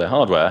code or their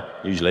hardware,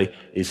 usually,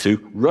 is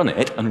to run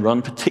it and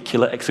run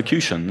particular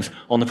executions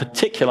on the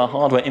particular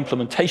hardware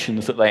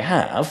implementations that they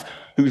have,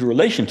 whose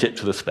relationship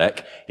to the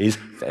spec is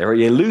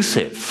very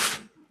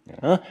elusive.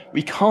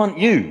 We can't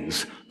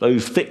use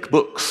those thick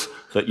books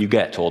that you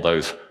get, or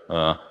those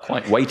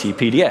quite weighty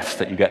PDFs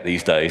that you get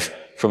these days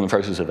from the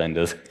processor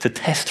vendors, to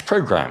test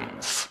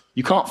programs.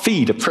 You can't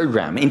feed a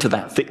program into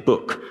that thick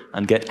book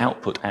and get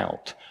output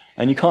out.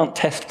 And you can't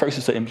test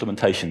processor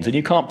implementations, and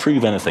you can't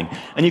prove anything,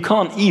 and you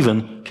can't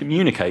even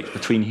communicate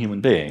between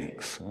human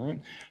beings. Right?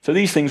 So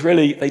these things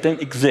really, they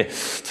don't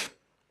exist.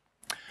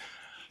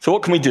 So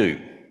what can we do?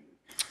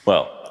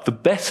 Well, the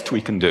best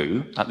we can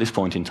do at this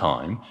point in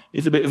time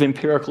is a bit of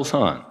empirical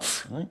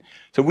science. Right?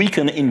 So we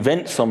can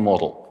invent some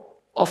model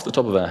off the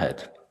top of our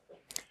head,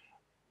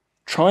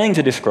 trying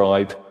to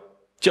describe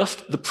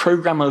just the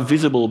programmer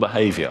visible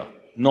behavior,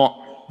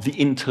 not the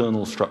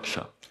internal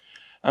structure.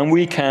 And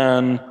we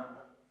can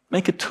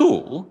make a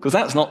tool, because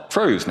that's not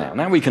prose now.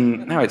 Now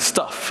it's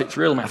stuff, it's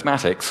real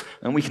mathematics,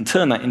 and we can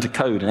turn that into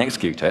code and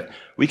execute it.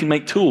 We can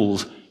make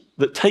tools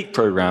that take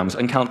programs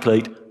and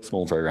calculate,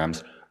 small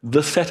programs,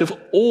 the set of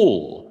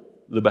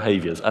all the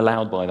behaviors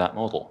allowed by that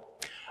model.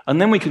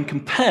 And then we can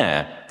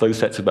compare those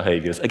sets of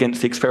behaviors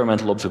against the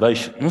experimental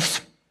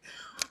observations.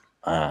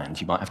 And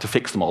you might have to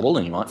fix the model,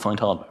 and you might find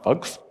hardware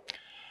bugs.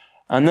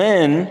 And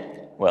then,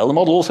 well, the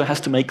model also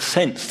has to make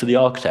sense to the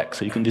architect,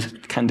 so you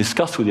can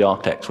discuss with the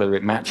architects whether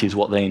it matches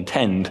what they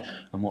intend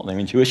and what their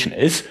intuition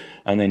is,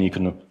 and then you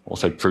can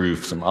also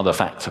prove some other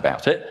facts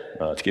about it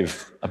to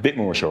give a bit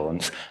more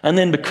assurance. And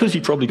then, because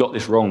you probably got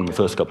this wrong the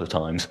first couple of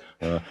times,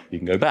 you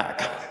can go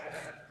back.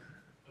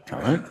 All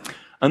right?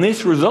 And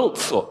this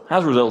results, or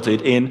has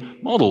resulted in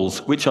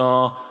models which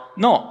are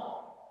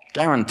not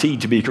guaranteed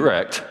to be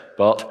correct,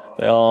 but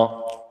they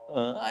are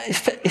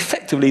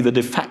effectively the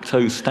de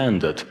facto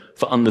standard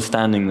for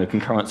understanding the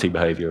concurrency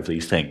behavior of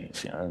these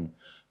things.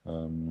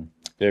 And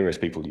various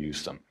people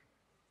use them.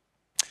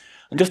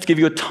 And just to give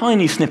you a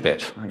tiny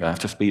snippet, I'm going to have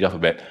to speed up a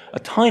bit, a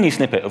tiny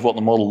snippet of what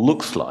the model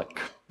looks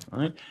like.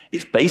 Right?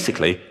 It's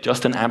basically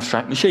just an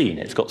abstract machine.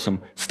 It's got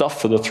some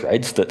stuff for the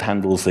threads that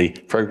handles the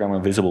programmer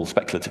visible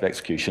speculative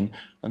execution,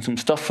 and some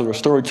stuff for the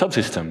storage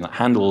subsystem that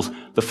handles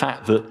the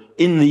fact that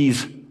in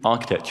these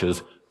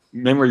architectures,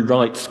 memory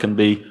writes can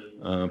be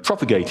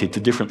propagated to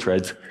different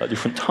threads at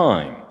different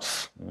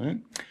times. Right?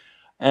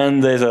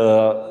 And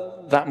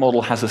that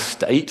model has a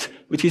state,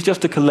 which is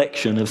just a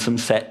collection of some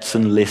sets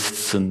and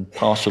lists and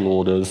partial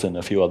orders and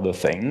a few other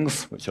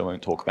things, which I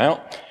won't talk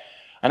about.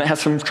 And it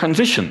has some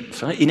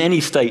transitions. Right? In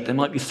any state, there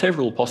might be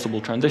several possible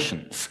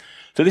transitions.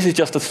 So this is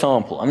just a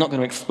sample. I'm not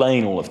going to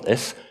explain all of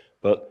this,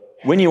 but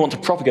when you want to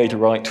propagate a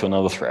write to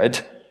another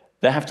thread,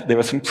 there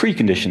are some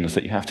preconditions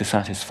that you have to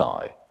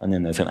satisfy, and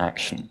then there's an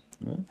action.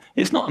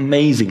 It's not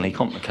amazingly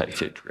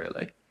complicated,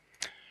 really.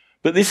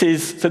 But this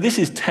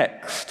is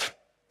text,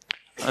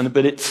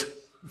 but it's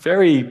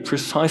very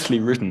precisely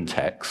written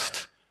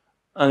text,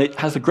 and it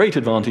has a great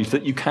advantage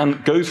that you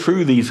can go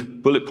through these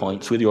bullet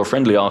points with your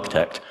friendly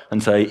architect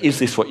and say, is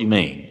this what you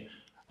mean?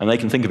 And they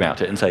can think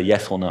about it and say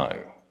yes or no.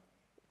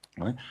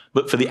 Right?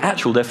 But for the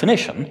actual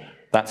definition,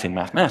 that's in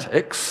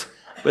mathematics,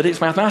 but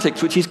it's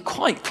mathematics which is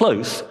quite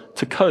close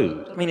to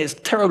code. I mean, it's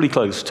terribly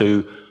close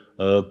to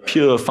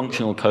pure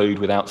functional code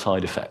without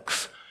side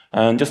effects.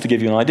 And just to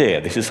give you an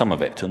idea, this is some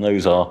of it, and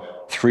those are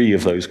 3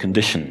 of those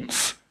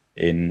conditions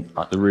in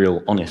the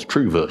real, honest,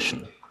 true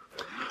version.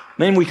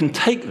 Then we can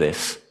take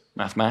this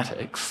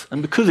mathematics,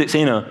 and because it's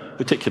in a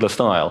particular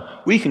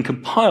style, we can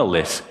compile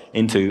this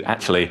into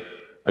actually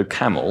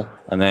OCaml,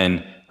 and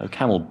then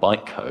OCaml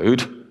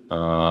bytecode,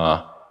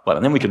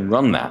 and then we can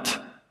run that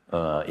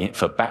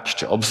for batch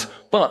jobs,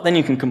 but then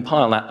you can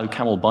compile that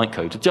OCaml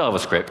bytecode to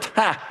JavaScript,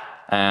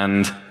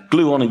 and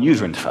glue on a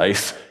user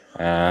interface,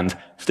 and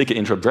stick it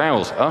into a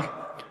browser,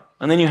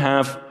 and then you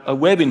have a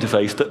web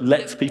interface that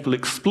lets people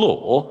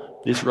explore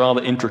this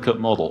rather intricate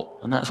model,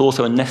 and that's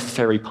also a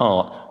necessary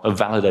part of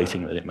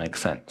validating that it makes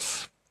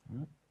sense.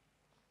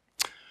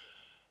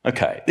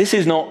 Okay, this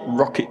is not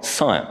rocket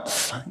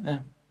science.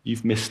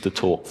 You've missed the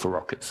talk for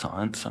rocket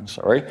science, I'm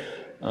sorry.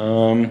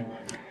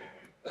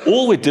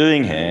 All we're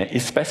doing here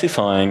is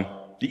specifying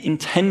the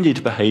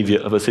intended behavior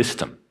of a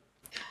system.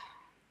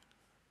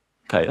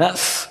 Okay,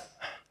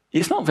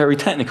 it's not very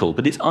technical,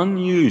 but it's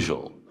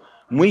unusual.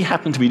 And we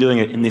happen to be doing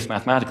it in this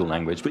mathematical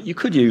language, but you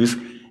could use,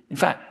 in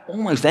fact,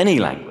 almost any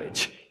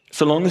language,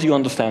 so long as you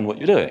understand what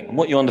you're doing. And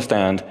what you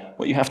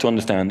have to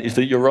understand is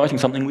that you're writing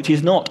something which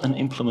is not an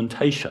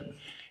implementation.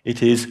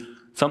 It is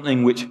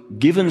something which,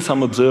 given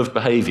some observed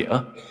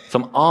behavior,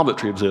 some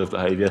arbitrary observed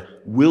behavior,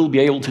 will be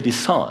able to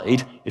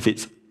decide if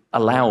it's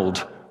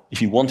allowed,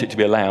 if you want it to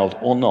be allowed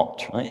or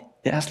not, right?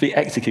 It has to be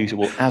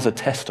executable as a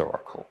test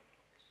oracle.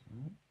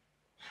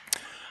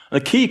 The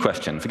key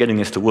question for getting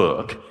this to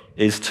work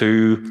is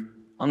to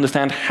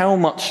understand how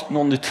much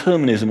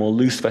non-determinism or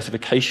loose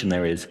specification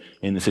there is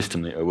in the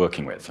system that you're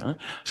working with. Right?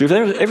 So if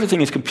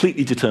everything is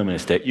completely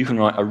deterministic, you can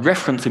write a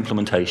reference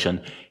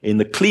implementation in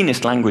the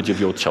cleanest language of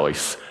your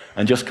choice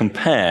and just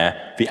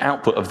compare the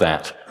output of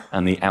that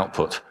and the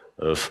output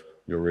of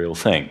your real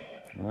thing.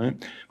 Right?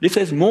 But if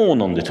there's more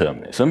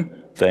non-determinism,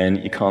 then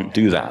you can't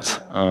do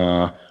that.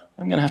 I'm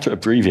going to have to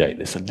abbreviate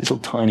this a little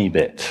tiny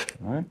bit.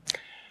 Right?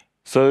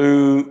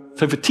 So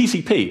for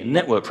TCP,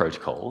 network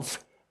protocols,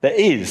 there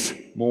is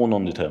more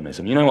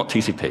non-determinism. You know what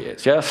TCP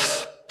is,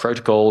 yes?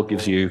 Protocol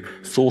gives you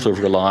sort of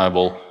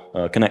reliable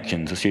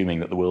connections, assuming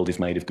that the world is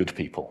made of good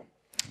people.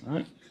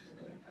 Right?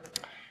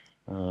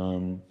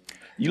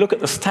 You look at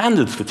the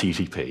standards for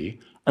TCP,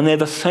 and they're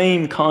the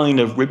same kind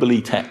of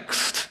ribbly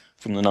text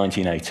from the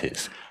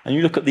 1980s. And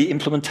you look at the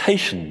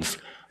implementations,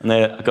 and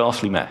they're a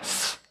ghastly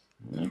mess.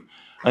 Right?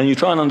 And you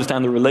try and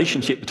understand the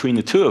relationship between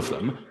the two of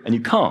them, and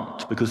you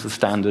can't, because the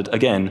standard,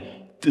 again,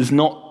 is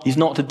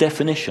not a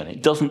definition.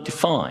 It doesn't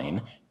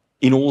define,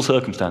 in all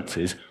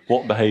circumstances,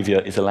 what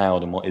behavior is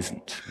allowed and what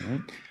isn't.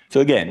 Right? So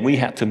again, we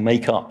had to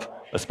make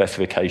up a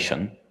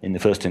specification, in the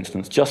first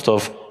instance, just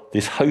of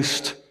this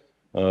host,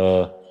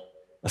 a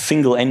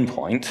single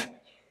endpoint,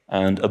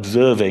 and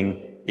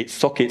observing its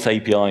sockets,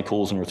 API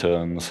calls and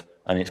returns,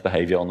 and its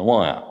behavior on the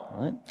wire.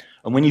 Right?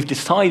 And when you've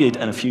decided,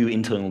 and a few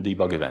internal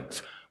debug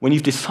events, when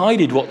you've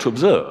decided what to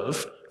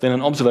observe, then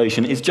an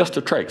observation is just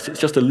a trace. It's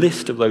just a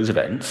list of those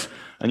events,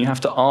 and you have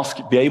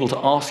to be able to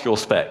ask your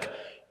spec,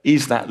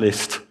 is that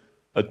list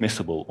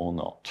admissible or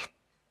not?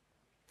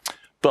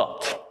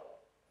 But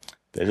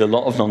there's a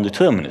lot of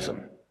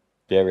non-determinism,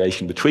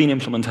 variation between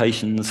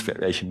implementations,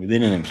 variation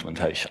within an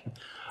implementation.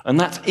 And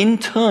that's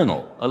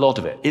internal, a lot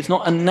of it. It's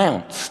not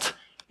announced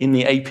in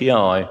the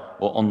API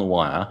or on the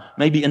wire,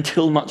 maybe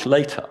until much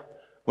later.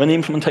 When the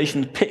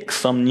implementation picks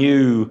some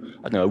new,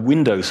 I don't know,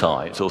 window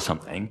size or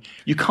something,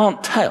 you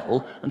can't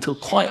tell until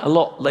quite a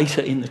lot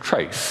later in the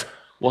trace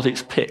what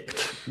it's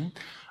picked.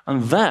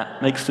 And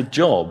that makes the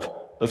job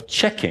of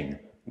checking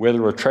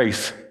whether a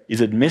trace is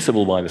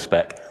admissible by the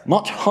spec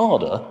much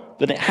harder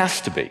than it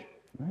has to be.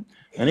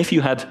 And if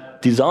you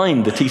had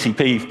designed the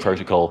TCP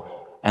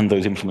protocol and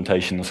those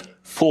implementations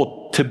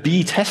to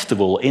be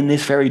testable in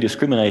this very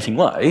discriminating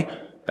way,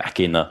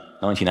 back in the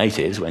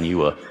 1980s when you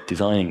were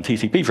designing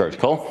TCP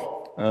protocol,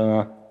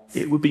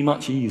 it would be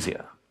much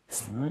easier.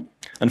 Right?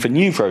 And for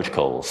new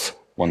protocols,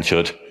 one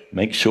should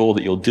make sure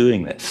that you're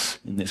doing this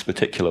in this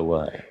particular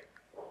way.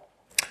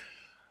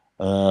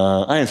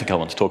 I don't think I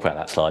want to talk about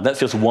that slide. That's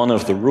just one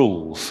of the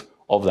rules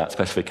of that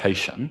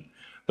specification.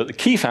 But the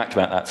key fact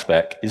about that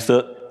spec is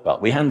that, well,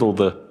 we handle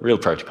the real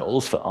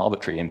protocols for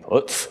arbitrary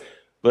inputs,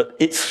 but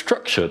it's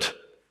structured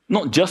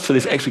not just for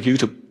this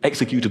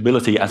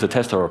executability as a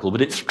test oracle,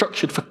 but it's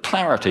structured for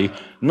clarity,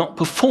 not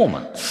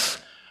performance,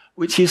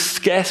 which is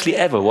scarcely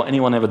ever what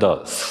anyone ever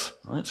does.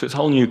 Right? So it's a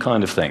whole new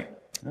kind of thing.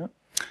 Yeah?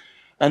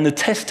 And the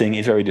testing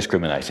is very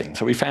discriminating.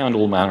 So we found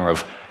all manner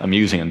of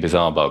amusing and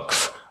bizarre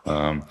bugs,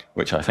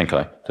 which I think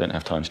I don't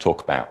have time to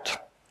talk about.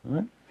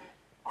 Right?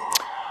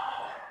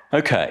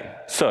 Okay,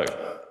 so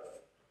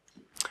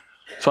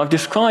I've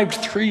described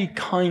three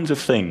kinds of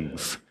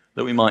things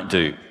that we might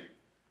do.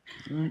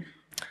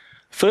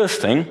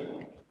 First thing,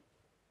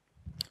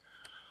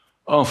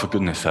 oh, for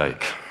goodness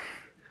sake.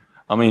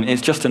 I mean,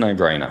 it's just a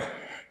no-brainer.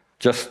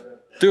 Just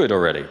do it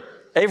already.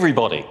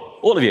 Everybody,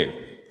 all of you,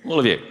 all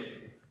of you.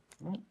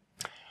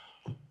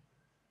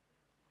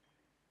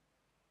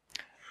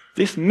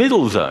 This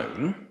middle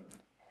zone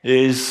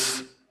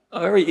is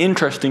a very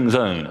interesting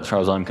zone as far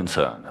as I'm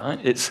concerned. Right?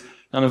 It's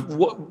kind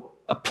of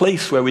a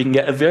place where we can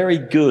get a very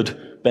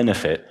good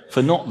benefit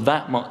for not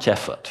that much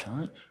effort.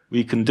 Right?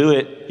 We can do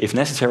it, if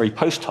necessary,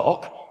 post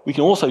hoc. We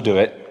can also do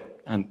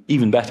it, and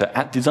even better,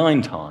 at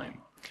design time.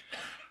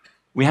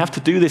 We have to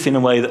do this in a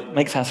way that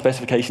makes our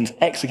specifications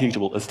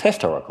executable as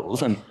test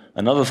oracles, and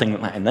another thing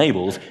that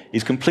enables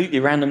is completely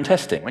random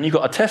testing. When you've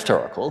got a test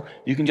oracle,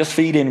 you can just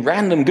feed in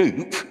random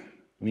goop.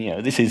 You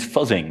know, this is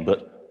fuzzing,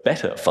 but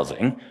better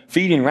fuzzing.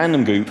 Feed in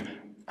random goop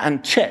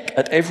and check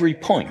at every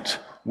point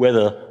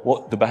whether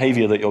what the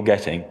behavior that you're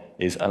getting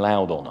is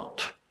allowed or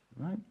not.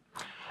 Right?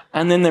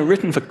 And then they're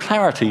written for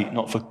clarity,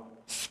 not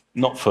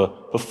for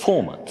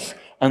performance.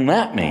 And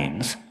that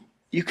means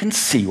you can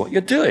see what you're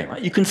doing.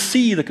 Right? You can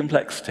see the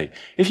complexity.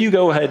 If you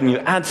go ahead and you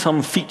add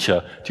some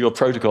feature to your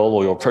protocol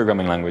or your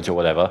programming language or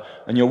whatever,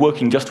 and you're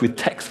working just with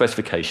text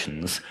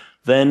specifications,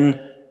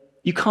 then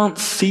you can't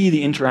see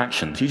the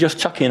interactions. You just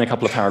chuck in a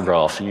couple of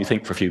paragraphs and you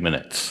think for a few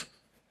minutes.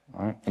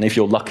 Right? And if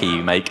you're lucky,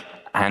 you make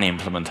an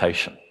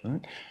implementation.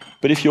 Right?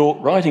 But if you're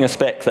writing a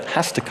spec that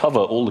has to cover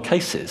all the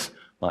cases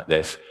like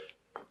this,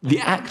 the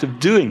act of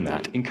doing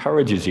that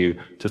encourages you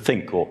to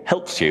think, or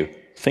helps you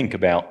think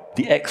about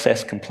the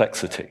excess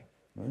complexity.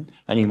 Right?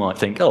 And you might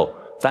think, oh,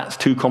 that's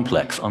too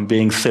complex. I'm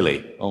being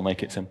silly. I'll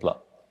make it simpler.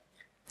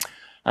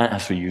 And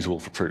as for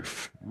usable for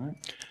proof. Right?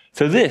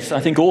 So this,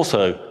 I think,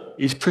 also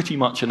is pretty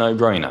much a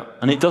no-brainer.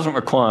 And it doesn't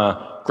require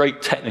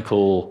great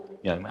technical,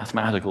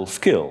 mathematical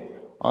skill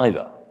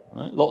either.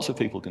 Right? Lots of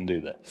people can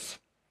do this.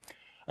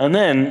 And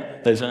then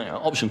there's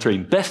option 3,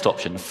 best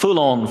option,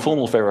 full-on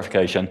formal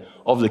verification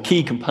of the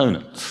key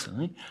components.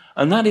 Right?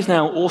 And that is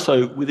now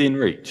also within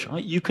reach.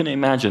 Right? You can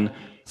imagine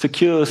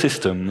secure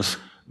systems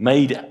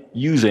made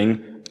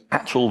using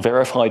actual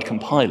verified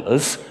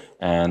compilers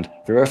and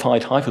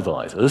verified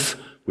hypervisors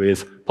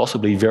with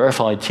possibly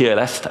verified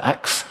TLS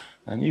stacks.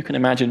 And you can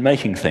imagine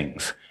making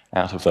things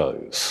out of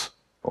those,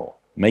 or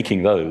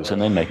making those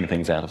and then making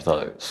things out of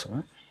those.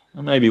 Right?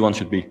 And maybe one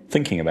should be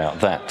thinking about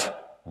that.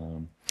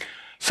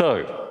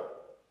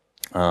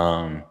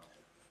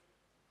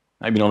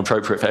 Maybe not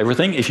appropriate for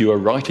everything. If you are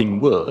writing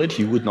Word,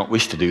 you would not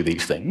wish to do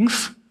these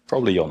things.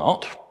 Probably you're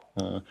not.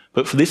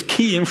 But for this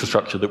key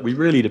infrastructure that we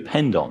really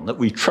depend on, that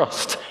we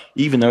trust,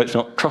 even though it's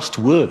not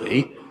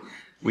trustworthy,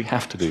 we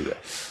have to do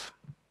this.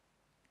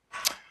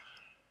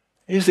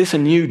 Is this a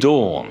new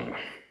dawn?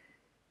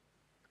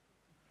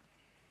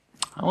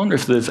 I wonder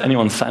if there's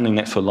anyone standing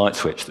next to a light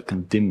switch that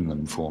can dim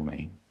them for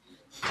me.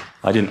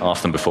 I didn't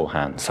ask them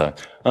beforehand, so.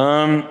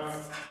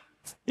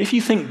 If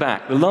you think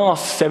back, the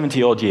last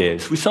 70-odd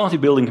years, we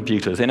started building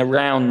computers in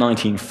around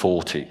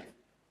 1940.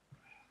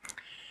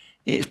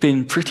 It's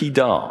been pretty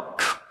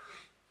dark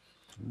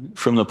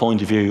from the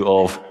point of view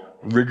of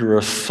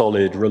rigorous,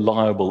 solid,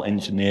 reliable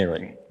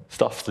engineering,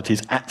 stuff that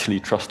is actually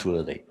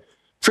trustworthy.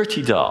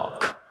 Pretty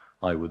dark,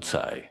 I would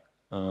say.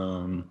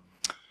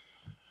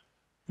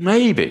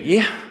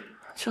 Maybe,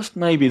 just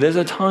maybe, there's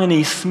a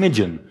tiny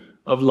smidgen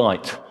of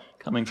light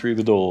coming through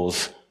the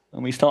doors,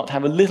 and we start to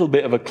have a little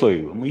bit of a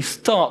clue, and we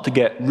start to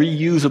get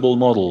reusable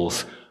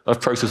models of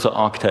processor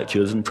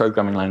architectures and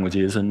programming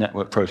languages and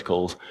network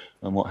protocols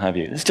and what have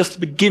you. It's just the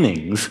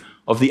beginnings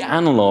of the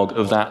analog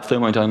of that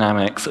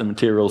thermodynamics and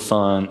materials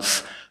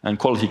science and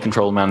quality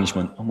control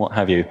management and what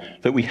have you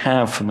that we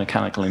have for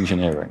mechanical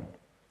engineering.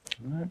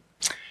 Right?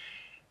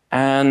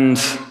 And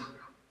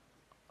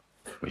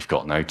we've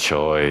got no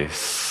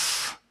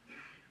choice.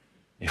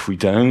 If we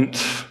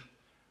don't,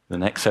 the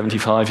next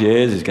 75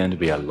 years is going to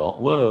be a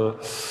lot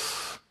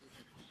worse.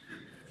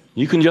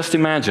 You can just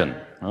imagine,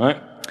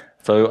 right?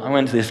 So I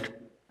went to this,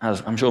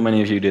 as I'm sure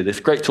many of you did, this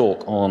great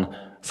talk on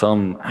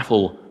some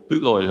Apple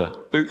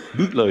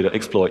bootloader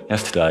exploit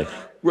yesterday,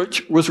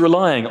 which was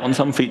relying on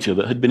some feature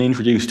that had been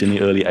introduced in the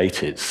early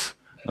 80s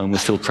and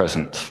was still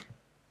present.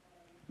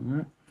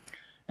 Right?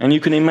 And you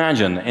can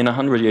imagine, in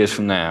 100 years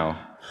from now,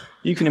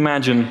 you can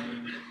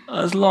imagine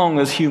as long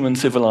as human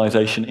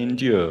civilization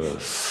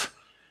endures,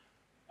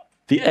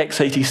 the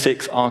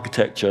x86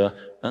 architecture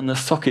and the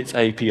sockets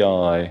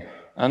API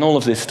and all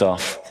of this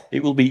stuff,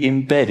 it will be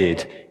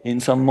embedded in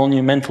some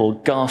monumental,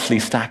 ghastly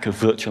stack of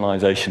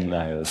virtualization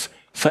layers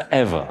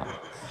forever.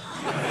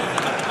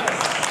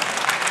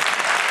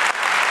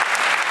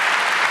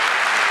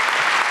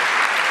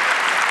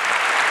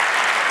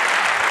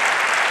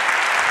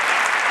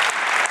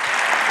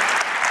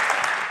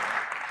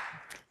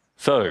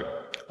 So,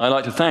 I'd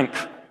like to thank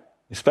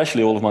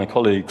especially all of my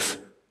colleagues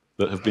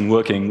that have been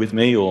working with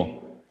me or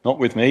not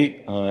with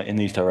me in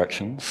these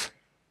directions.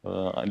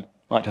 I'd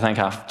like to thank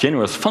our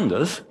generous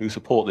funders who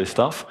support this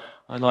stuff.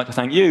 I'd like to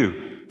thank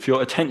you for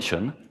your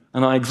attention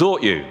And I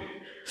exhort you,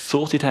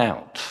 sort it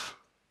out.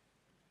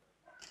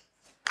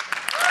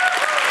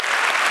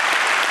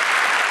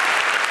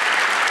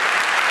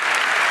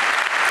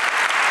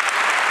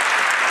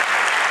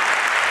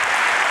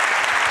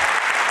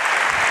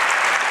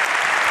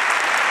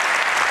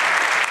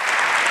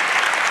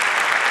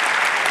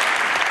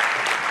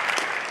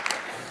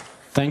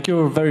 Thank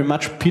you very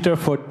much, Peter,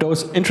 for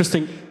those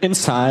interesting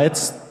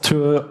insights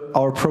to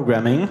our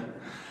programming.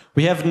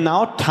 We have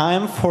now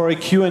time for a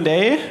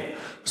Q&A.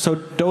 So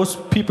those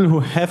people who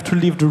have to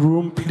leave the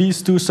room,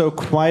 please do so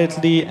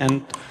quietly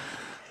and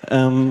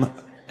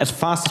as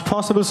fast as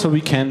possible so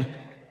we can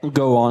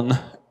go on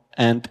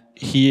and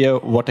hear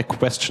what the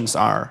questions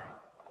are.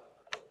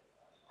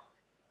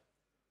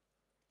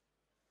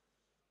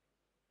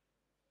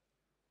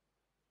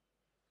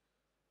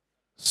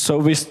 So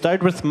we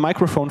start with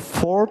microphone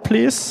 4,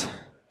 please.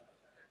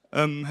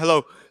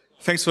 Hello.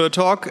 Thanks for the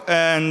talk.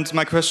 And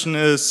my question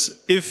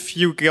is, if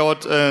you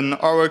got an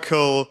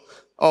oracle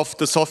of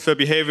the software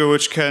behavior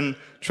which can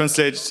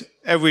translate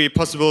every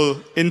possible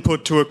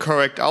input to a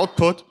correct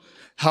output,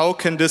 how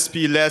can this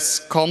be less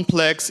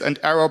complex and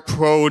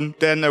error-prone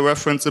than a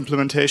reference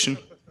implementation?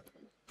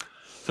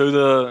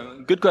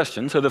 So good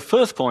question. So the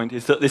first point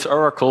is that this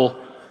oracle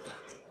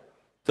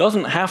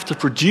doesn't have to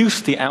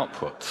produce the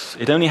outputs.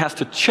 It only has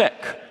to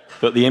check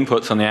that the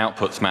inputs and the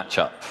outputs match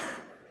up.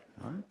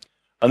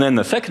 And then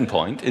the second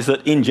point is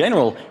that, in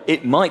general,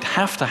 it might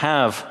have to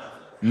have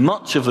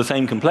much of the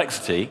same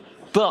complexity,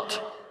 but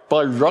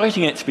by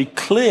writing it to be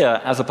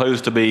clear as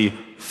opposed to be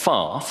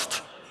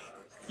fast,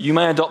 you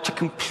may adopt a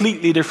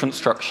completely different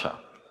structure.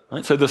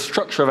 Right? So the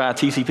structure of our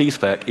TCP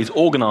spec is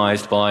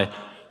organized by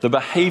the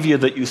behavior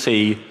that you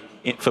see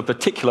for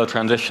particular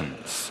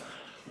transitions.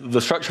 The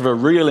structure of a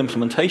real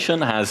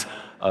implementation has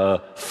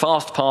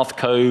fast path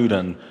code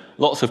and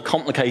lots of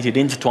complicated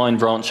intertwined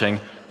branching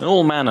and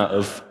all manner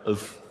of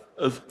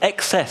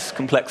excess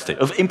complexity,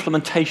 of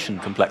implementation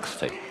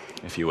complexity,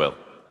 if you will.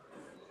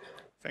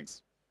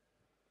 Thanks.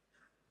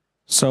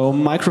 So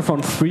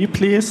microphone 3,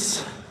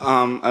 please.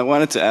 I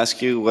wanted to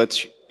ask you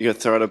what's your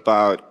thought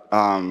about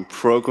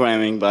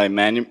programming by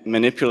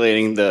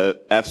manipulating the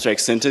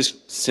abstract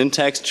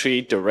syntax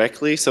tree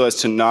directly so as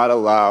to not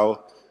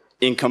allow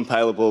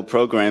incompilable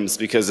programs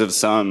because of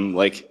some,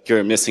 like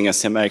you're missing a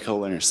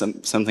semicolon or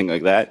something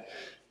like that.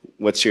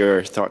 What's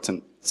your thoughts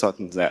on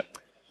that?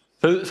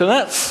 So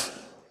that's,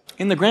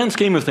 in the grand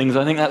scheme of things,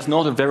 I think that's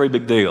not a very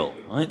big deal.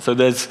 Right? So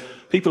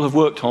people have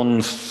worked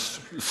on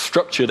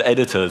structured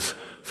editors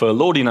for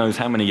Lordy knows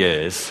how many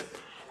years.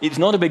 It's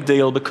not a big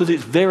deal because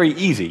it's very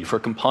easy for a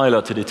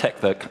compiler to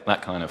detect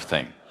that kind of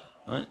thing.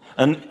 Right?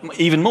 And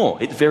even more,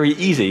 it's very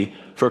easy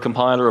for a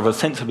compiler of a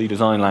sensibly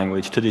designed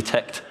language to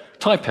detect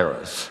type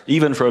errors,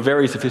 even for a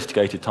very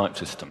sophisticated type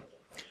system.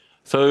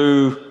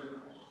 So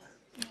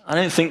I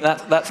don't think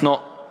that's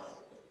not,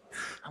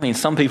 I mean,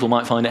 some people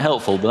might find it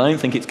helpful, but I don't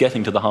think it's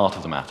getting to the heart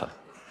of the matter.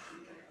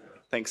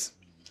 Thanks.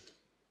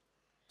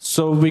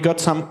 So we got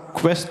some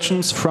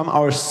questions from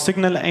our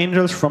signal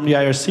angels from the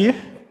IRC.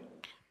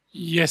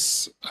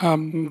 Yes,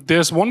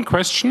 there's one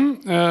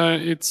question.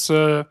 It's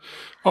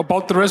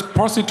about the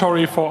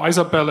repository for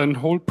Isabelle and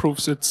whole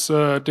proofs.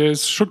 There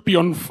should be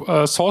on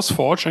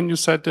SourceForge, and you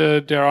said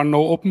there are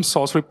no open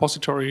source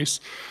repositories.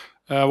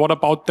 What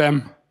about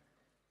them?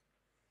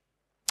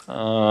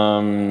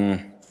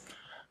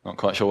 Not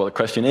quite sure what the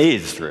question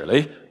is,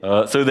 really.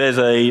 So there's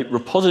a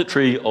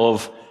repository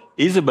of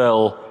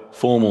Isabelle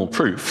formal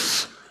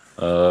proofs,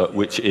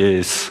 which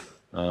is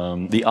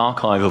the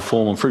archive of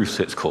formal proofs,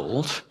 it's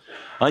called.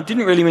 I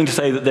didn't really mean to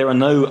say that there are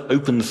no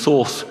open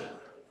source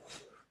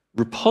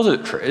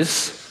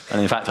repositories,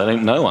 and in fact I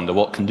don't know under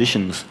what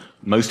conditions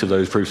most of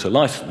those proofs are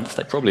licensed.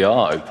 They probably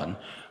are open,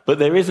 but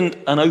there isn't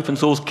an open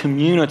source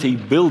community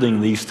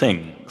building these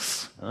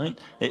things. Right?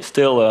 It's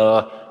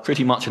still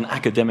pretty much an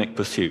academic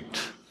pursuit.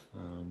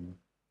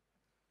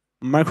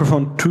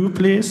 Microphone 2,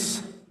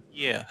 please.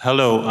 Yeah,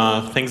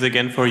 hello. Thanks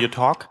again for your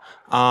talk.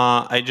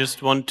 I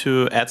just want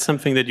to add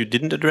something that you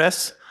didn't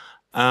address.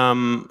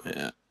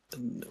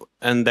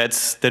 And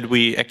that's that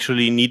we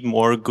actually need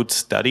more good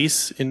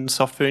studies in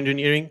software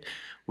engineering.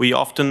 We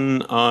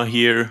often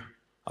hear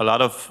a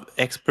lot of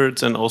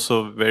experts and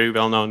also very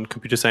well-known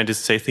computer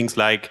scientists say things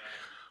like,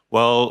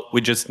 well,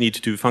 we just need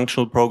to do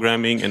functional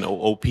programming and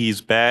OOP is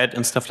bad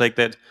and stuff like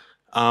that,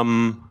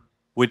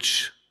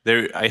 which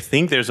I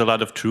think there's a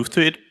lot of truth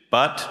to it,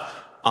 but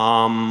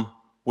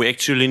we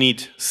actually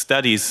need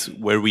studies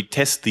where we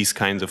test these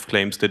kinds of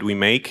claims that we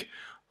make.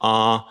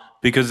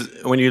 Because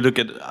when you look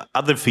at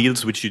other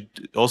fields, which you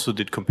also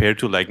did compare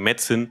to, like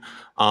medicine,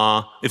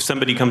 if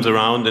somebody comes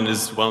around and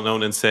is well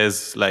known and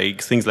says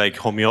like things like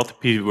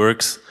homeopathy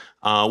works,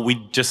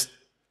 we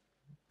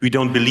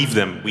don't believe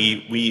them.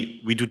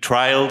 We do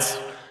trials,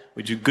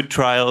 we do good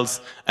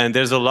trials, and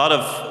there's a lot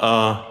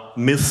of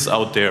myths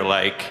out there,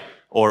 like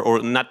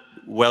or not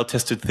well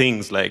tested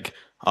things, like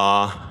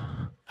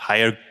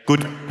hire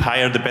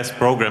the best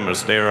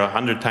programmers. They are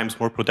 100 times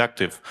more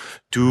productive.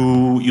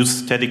 Do use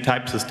static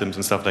type systems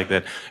and stuff like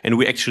that. And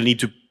we actually need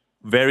to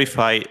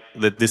verify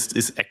that this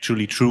is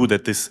actually true,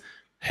 that this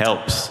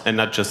helps, and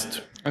not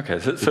just... Okay,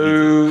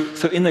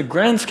 so in the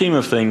grand scheme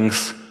of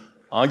things,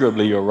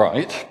 arguably you're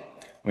right.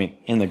 I mean,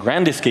 in the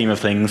grandest scheme of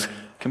things,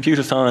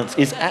 computer science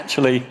is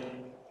actually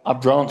a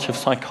branch of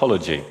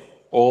psychology,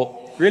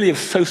 or really of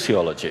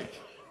sociology.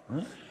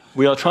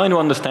 We are trying to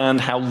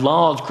understand how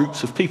large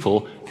groups of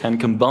people can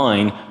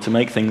combine to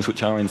make things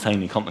which are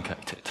insanely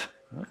complicated.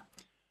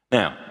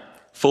 Now,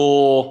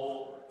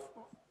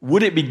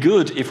 would it be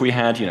good if we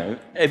had,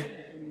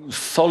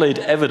 solid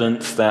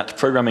evidence that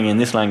programming in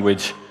this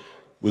language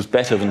was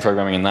better than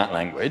programming in that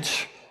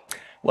language?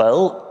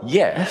 Well,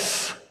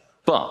 yes,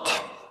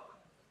 but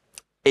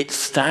it's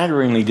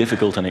staggeringly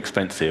difficult and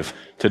expensive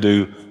to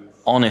do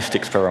honest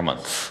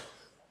experiments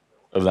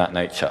of that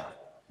nature.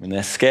 I mean,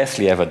 they're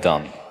scarcely ever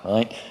done,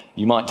 right?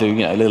 You might do,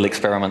 little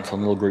experiments on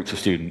little groups of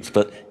students,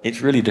 but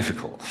it's really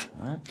difficult.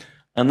 Right?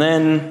 And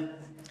then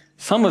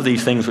some of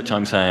these things which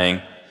I'm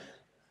saying,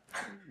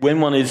 when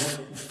one is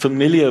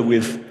familiar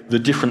with the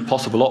different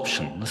possible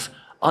options,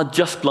 are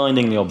just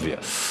blindingly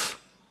obvious.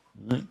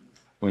 Right?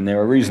 I mean, there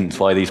are reasons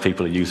why these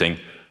people are using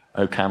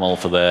OCaml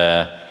for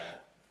their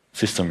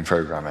system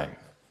programming.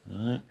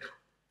 Right?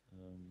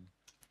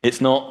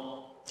 It's not,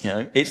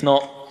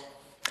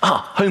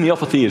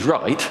 homeopathy is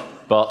right,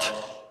 but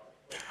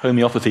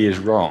homeopathy is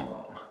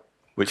wrong,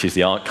 which is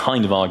the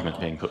kind of argument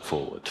being put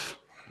forward.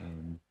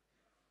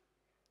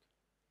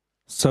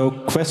 So,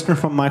 question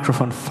from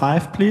microphone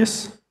 5,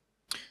 please.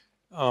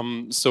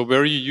 So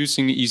where are you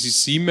using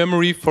ECC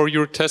memory for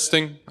your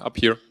testing? Up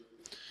here?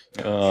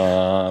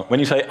 When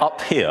you say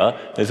up here,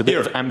 there's a bit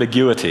of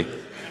ambiguity.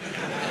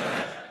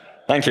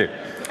 Thank you.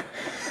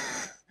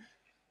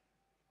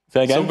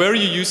 Say again? So where are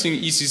you using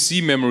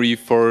ECC memory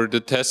for the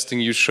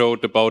testing you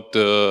showed about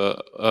the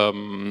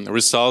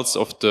results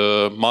of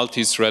the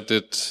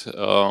multi-threaded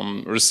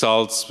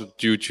results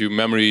due to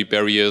memory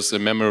barriers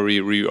and memory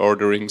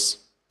reorderings?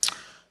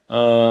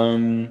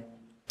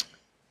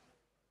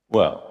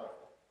 Well...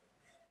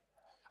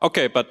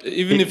 Okay, but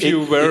even if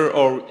you were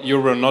or you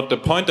were not, the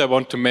point I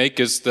want to make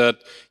is that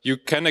you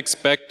can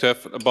expect to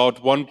have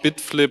about 1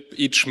 bit flip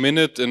each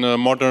minute in a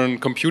modern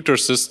computer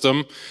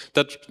system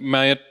that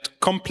might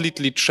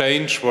completely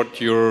change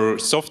what your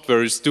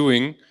software is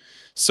doing.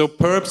 So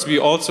perhaps we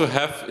also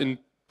have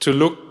to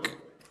look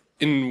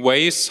in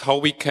ways how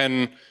we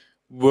can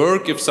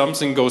work if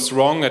something goes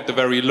wrong at the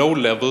very low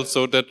level,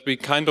 so that we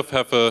kind of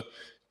have a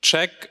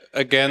check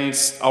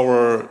against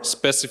our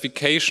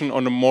specification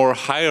on a more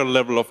higher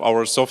level of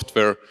our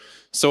software.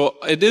 So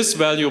it is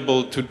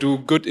valuable to do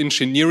good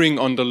engineering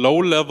on the low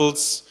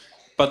levels,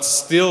 but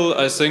still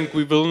I think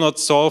we will not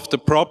solve the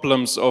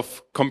problems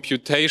of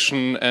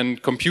computation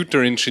and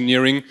computer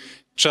engineering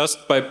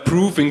just by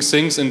proving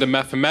things in the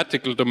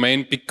mathematical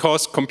domain,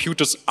 because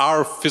computers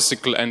are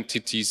physical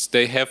entities.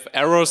 They have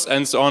errors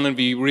and so on, and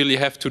we really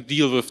have to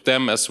deal with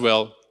them as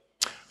well.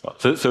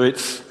 So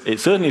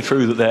it's certainly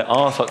true that there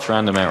are such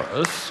random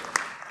errors.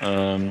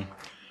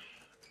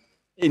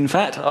 In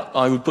fact,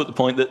 I would put the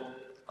point that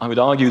I would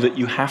argue that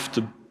you have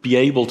to be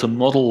able to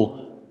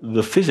model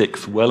the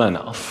physics well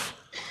enough,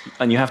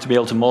 and you have to be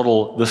able to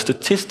model the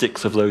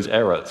statistics of those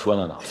errors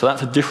well enough. So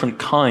that's a different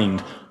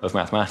kind of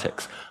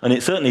mathematics, and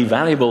it's certainly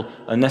valuable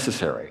and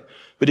necessary.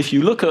 But if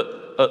you look at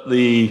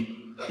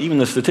even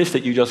the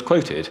statistic you just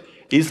quoted,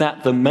 is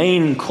that the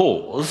main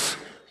cause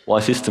why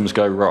systems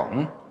go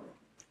wrong?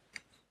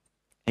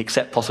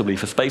 Except possibly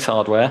for space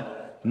hardware?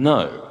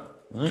 No.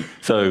 Right?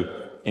 So,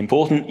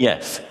 important?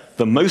 Yes.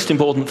 The most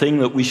important thing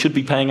that we should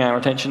be paying our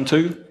attention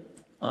to?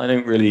 I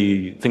don't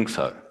really think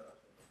so.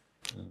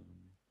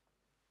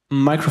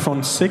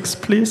 Microphone 6,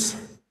 please.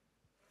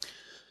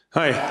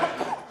 Hi.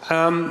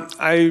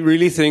 I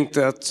really think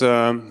that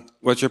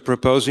what you're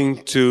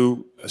proposing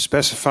to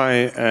specify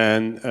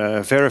and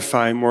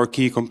verify more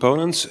key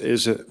components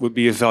would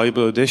be a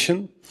valuable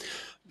addition.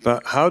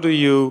 But how do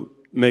you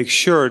make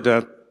sure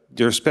that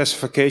your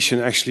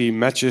specification actually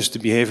matches the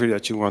behavior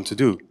that you want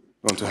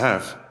to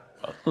have?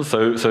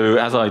 So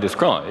as I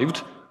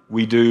described,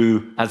 we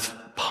do, as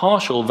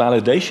partial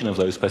validation of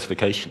those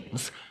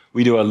specifications,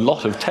 we do a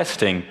lot of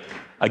testing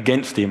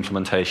against the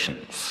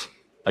implementations,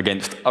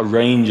 against a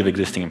range of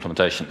existing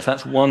implementations.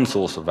 That's one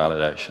source of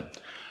validation.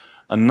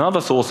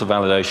 Another source of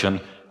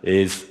validation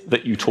is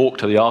that you talk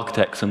to the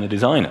architects and the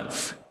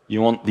designers.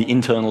 You want the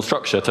internal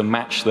structure to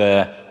match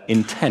their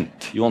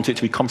intent. You want it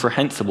to be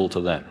comprehensible to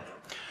them.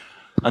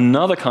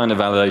 Another kind of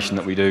validation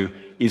that we do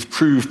is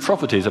prove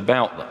properties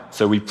about them.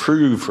 So we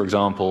prove, for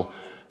example,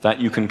 that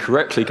you can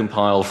correctly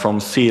compile from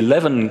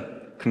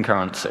C11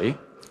 concurrency,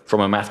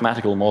 from a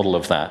mathematical model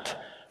of that,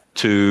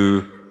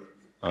 to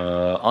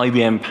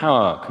IBM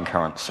Power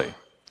concurrency.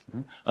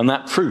 And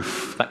that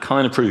proof, that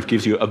kind of proof,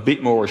 gives you a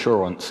bit more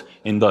assurance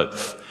in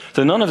both.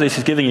 So none of this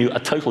is giving you a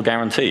total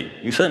guarantee.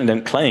 You certainly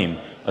don't claim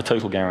a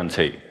total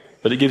guarantee,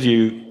 but it gives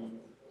you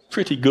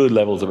pretty good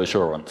levels of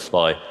assurance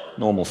by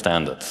normal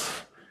standards.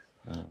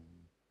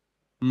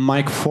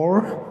 Mic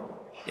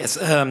 4. Yes,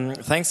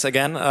 thanks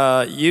again.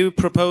 You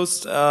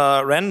proposed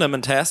random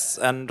in tests,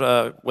 and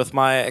with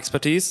my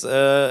expertise,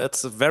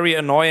 it's very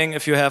annoying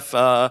if you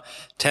have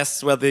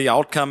tests where the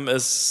outcome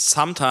is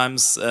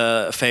sometimes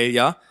a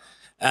failure,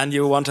 and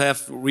you want to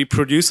have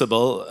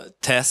reproducible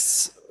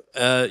tests,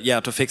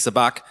 to fix a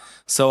bug.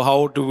 So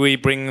how do we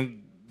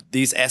bring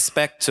these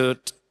aspects to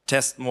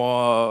test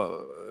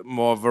more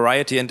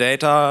variety in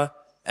data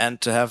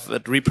and to have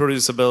it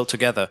reproducible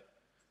together?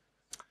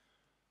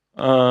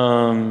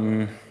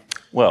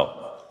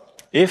 Well,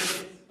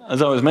 if,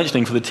 as I was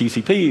mentioning for the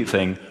TCP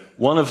thing,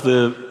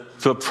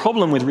 the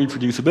problem with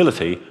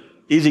reproducibility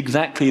is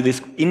exactly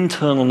this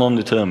internal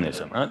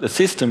non-determinism, right? The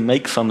system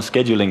makes some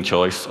scheduling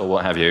choice or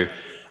what have you,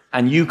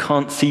 and you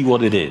can't see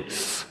what it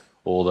is,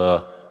 or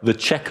the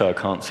checker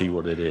can't see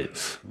what it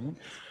is.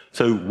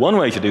 So one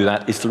way to do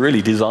that is to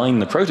really design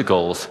the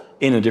protocols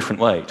in a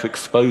different way, to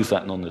expose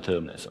that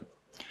non-determinism.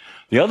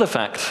 The other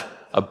fact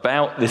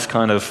about this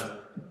kind of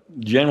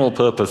general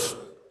purpose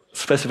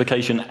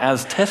specification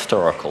as test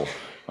oracle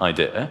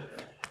idea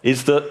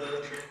is that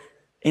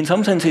in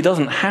some sense it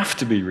doesn't have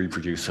to be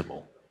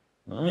reproducible.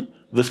 Right?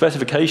 The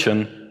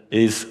specification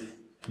is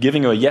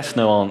giving you a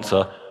yes-no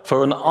answer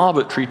for an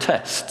arbitrary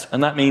test,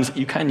 and that means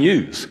you can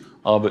use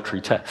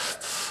arbitrary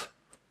tests.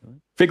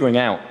 Figuring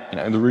out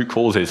the root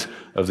causes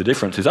of the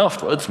differences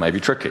afterwards may be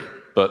tricky,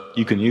 but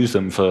you can use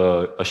them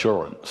for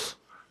assurance.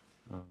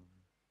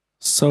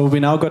 So we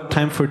now got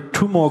time for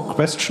 2 more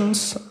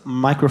questions.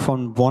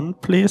 Microphone 1,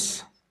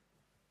 please.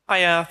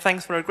 Hi,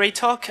 thanks for a great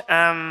talk.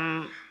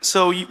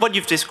 What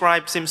you've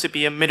described seems to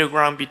be a middle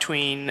ground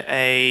between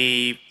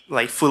a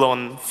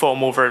full-on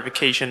formal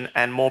verification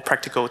and more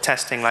practical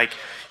testing, like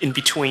in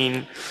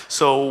between.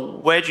 So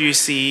where do you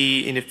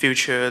see in the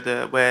future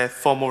where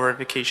formal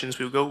verifications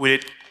will go? Will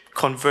it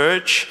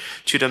converge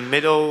to the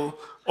middle,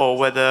 or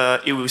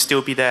whether it will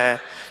still be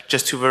there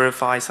just to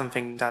verify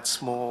something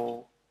that's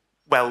more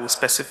well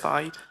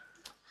specified?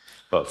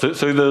 Well,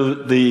 so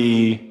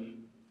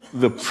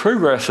the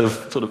progress of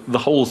sort of the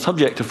whole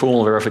subject of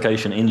formal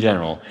verification in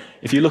general,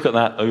 if you look at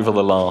that over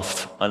the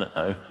last,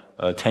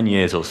 10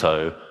 years or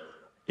so,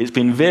 it's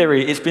been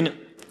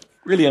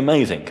really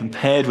amazing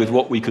compared with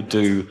what we could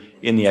do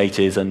in the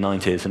 80s and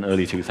 90s and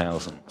early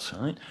 2000s,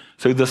 right?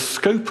 So the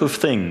scope of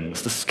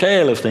things, the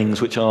scale of things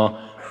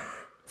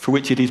for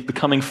which it is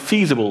becoming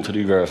feasible to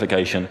do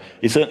verification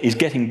is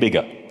getting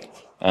bigger.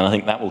 And I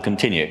think that will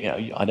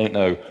continue. I don't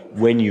know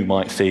when you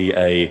might see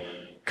a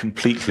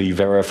completely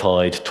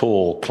verified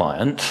Tor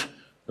client,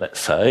 let's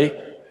say,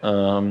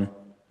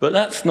 but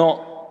that's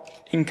not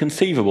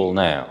inconceivable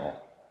now.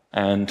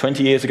 And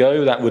 20 years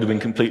ago, that would have been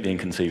completely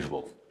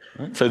inconceivable.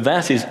 Right? So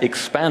that is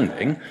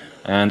expanding,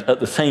 and at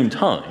the same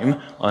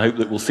time, I hope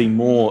that we'll see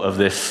more of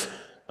this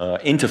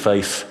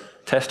interface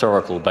test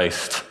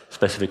oracle-based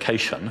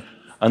specification.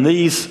 And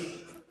these,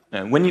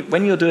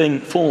 when you're doing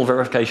formal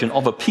verification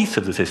of a piece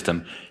of the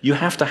system, you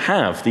have to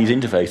have these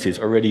interfaces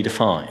already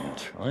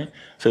defined, right?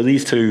 So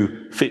these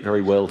two fit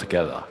very well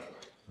together.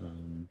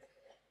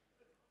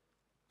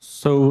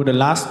 So the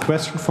last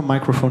question from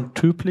microphone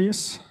 2,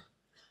 please.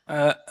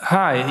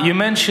 Hi, you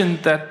mentioned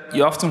that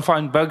you often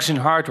find bugs in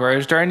hardware.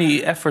 Is there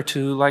any effort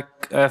to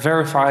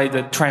verify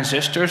the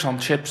transistors on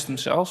chips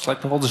themselves,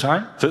 like the whole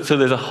design? So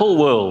there's a whole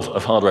world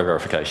of hardware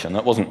verification.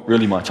 That wasn't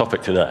really my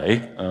topic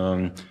today.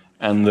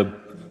 And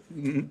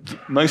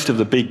most of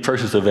the big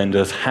processor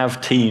vendors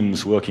have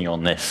teams working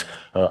on this.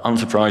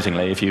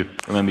 Unsurprisingly, if you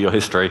remember your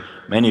history,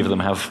 many of them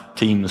have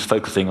teams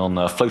focusing on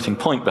the floating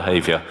point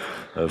behavior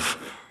of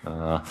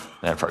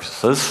their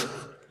processors.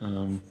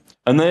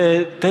 And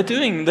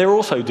they're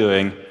also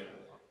doing,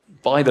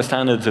 by the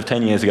standards of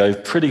 10 years ago,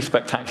 pretty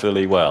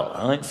spectacularly well.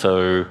 Right?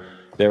 So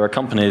there are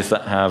companies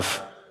that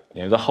have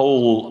the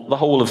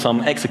whole of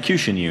some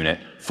execution unit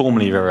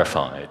formally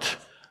verified.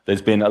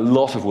 There's been a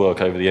lot of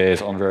work over the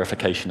years on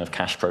verification of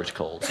cache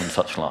protocols and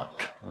such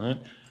like. Right?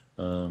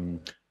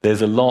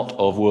 There's a lot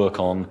of work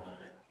on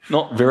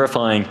not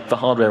verifying the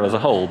hardware as a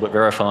whole, but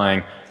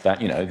verifying that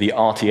the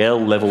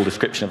RTL level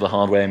description of the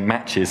hardware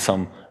matches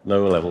some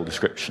lower level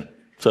description.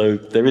 So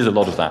there is a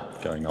lot of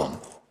that going on.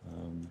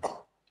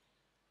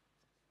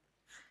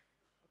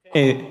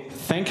 Okay,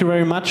 thank you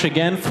very much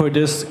again for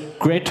this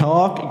great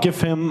talk.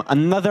 Give him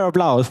another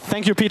applause.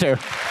 Thank you, Peter.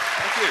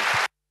 Thank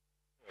you.